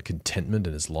wealth and contentment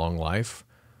in his long life,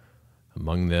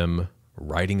 among them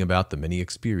writing about the many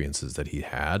experiences that he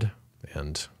had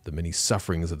and the many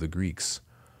sufferings of the Greeks.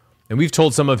 And we've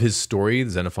told some of his story,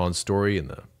 the Xenophon story, in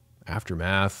the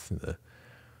Aftermath, in the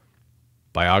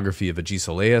biography of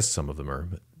Agesilaus. Some of them are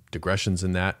digressions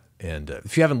in that. And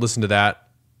if you haven't listened to that,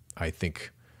 I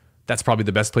think that's probably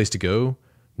the best place to go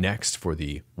next for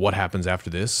the what happens after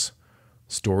this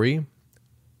story.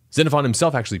 Xenophon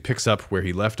himself actually picks up where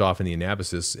he left off in the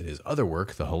Anabasis in his other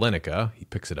work, the Hellenica. He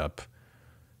picks it up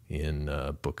in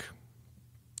book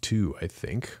 2, I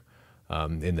think,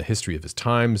 in the history of his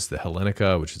times, the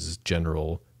Hellenica, which is his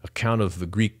general account of the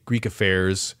Greek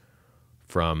affairs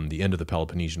from the end of the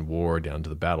Peloponnesian War down to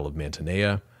the Battle of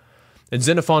Mantinea. And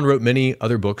Xenophon wrote many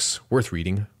other books worth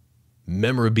reading.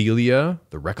 Memorabilia,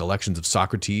 the Recollections of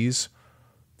Socrates.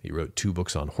 He wrote 2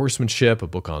 books on horsemanship, a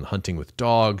book on hunting with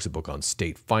dogs, a book on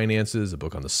state finances, a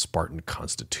book on the Spartan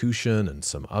constitution, and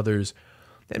some others.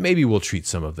 And maybe we'll treat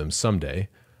some of them someday.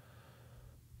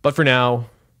 But for now,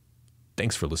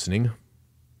 thanks for listening.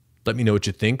 Let me know what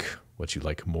you think, what you'd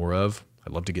like more of.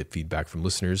 I'd love to get feedback from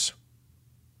listeners.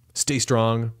 Stay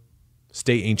strong,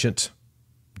 stay ancient.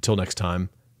 Until next time,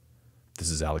 this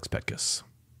is Alex Petkus.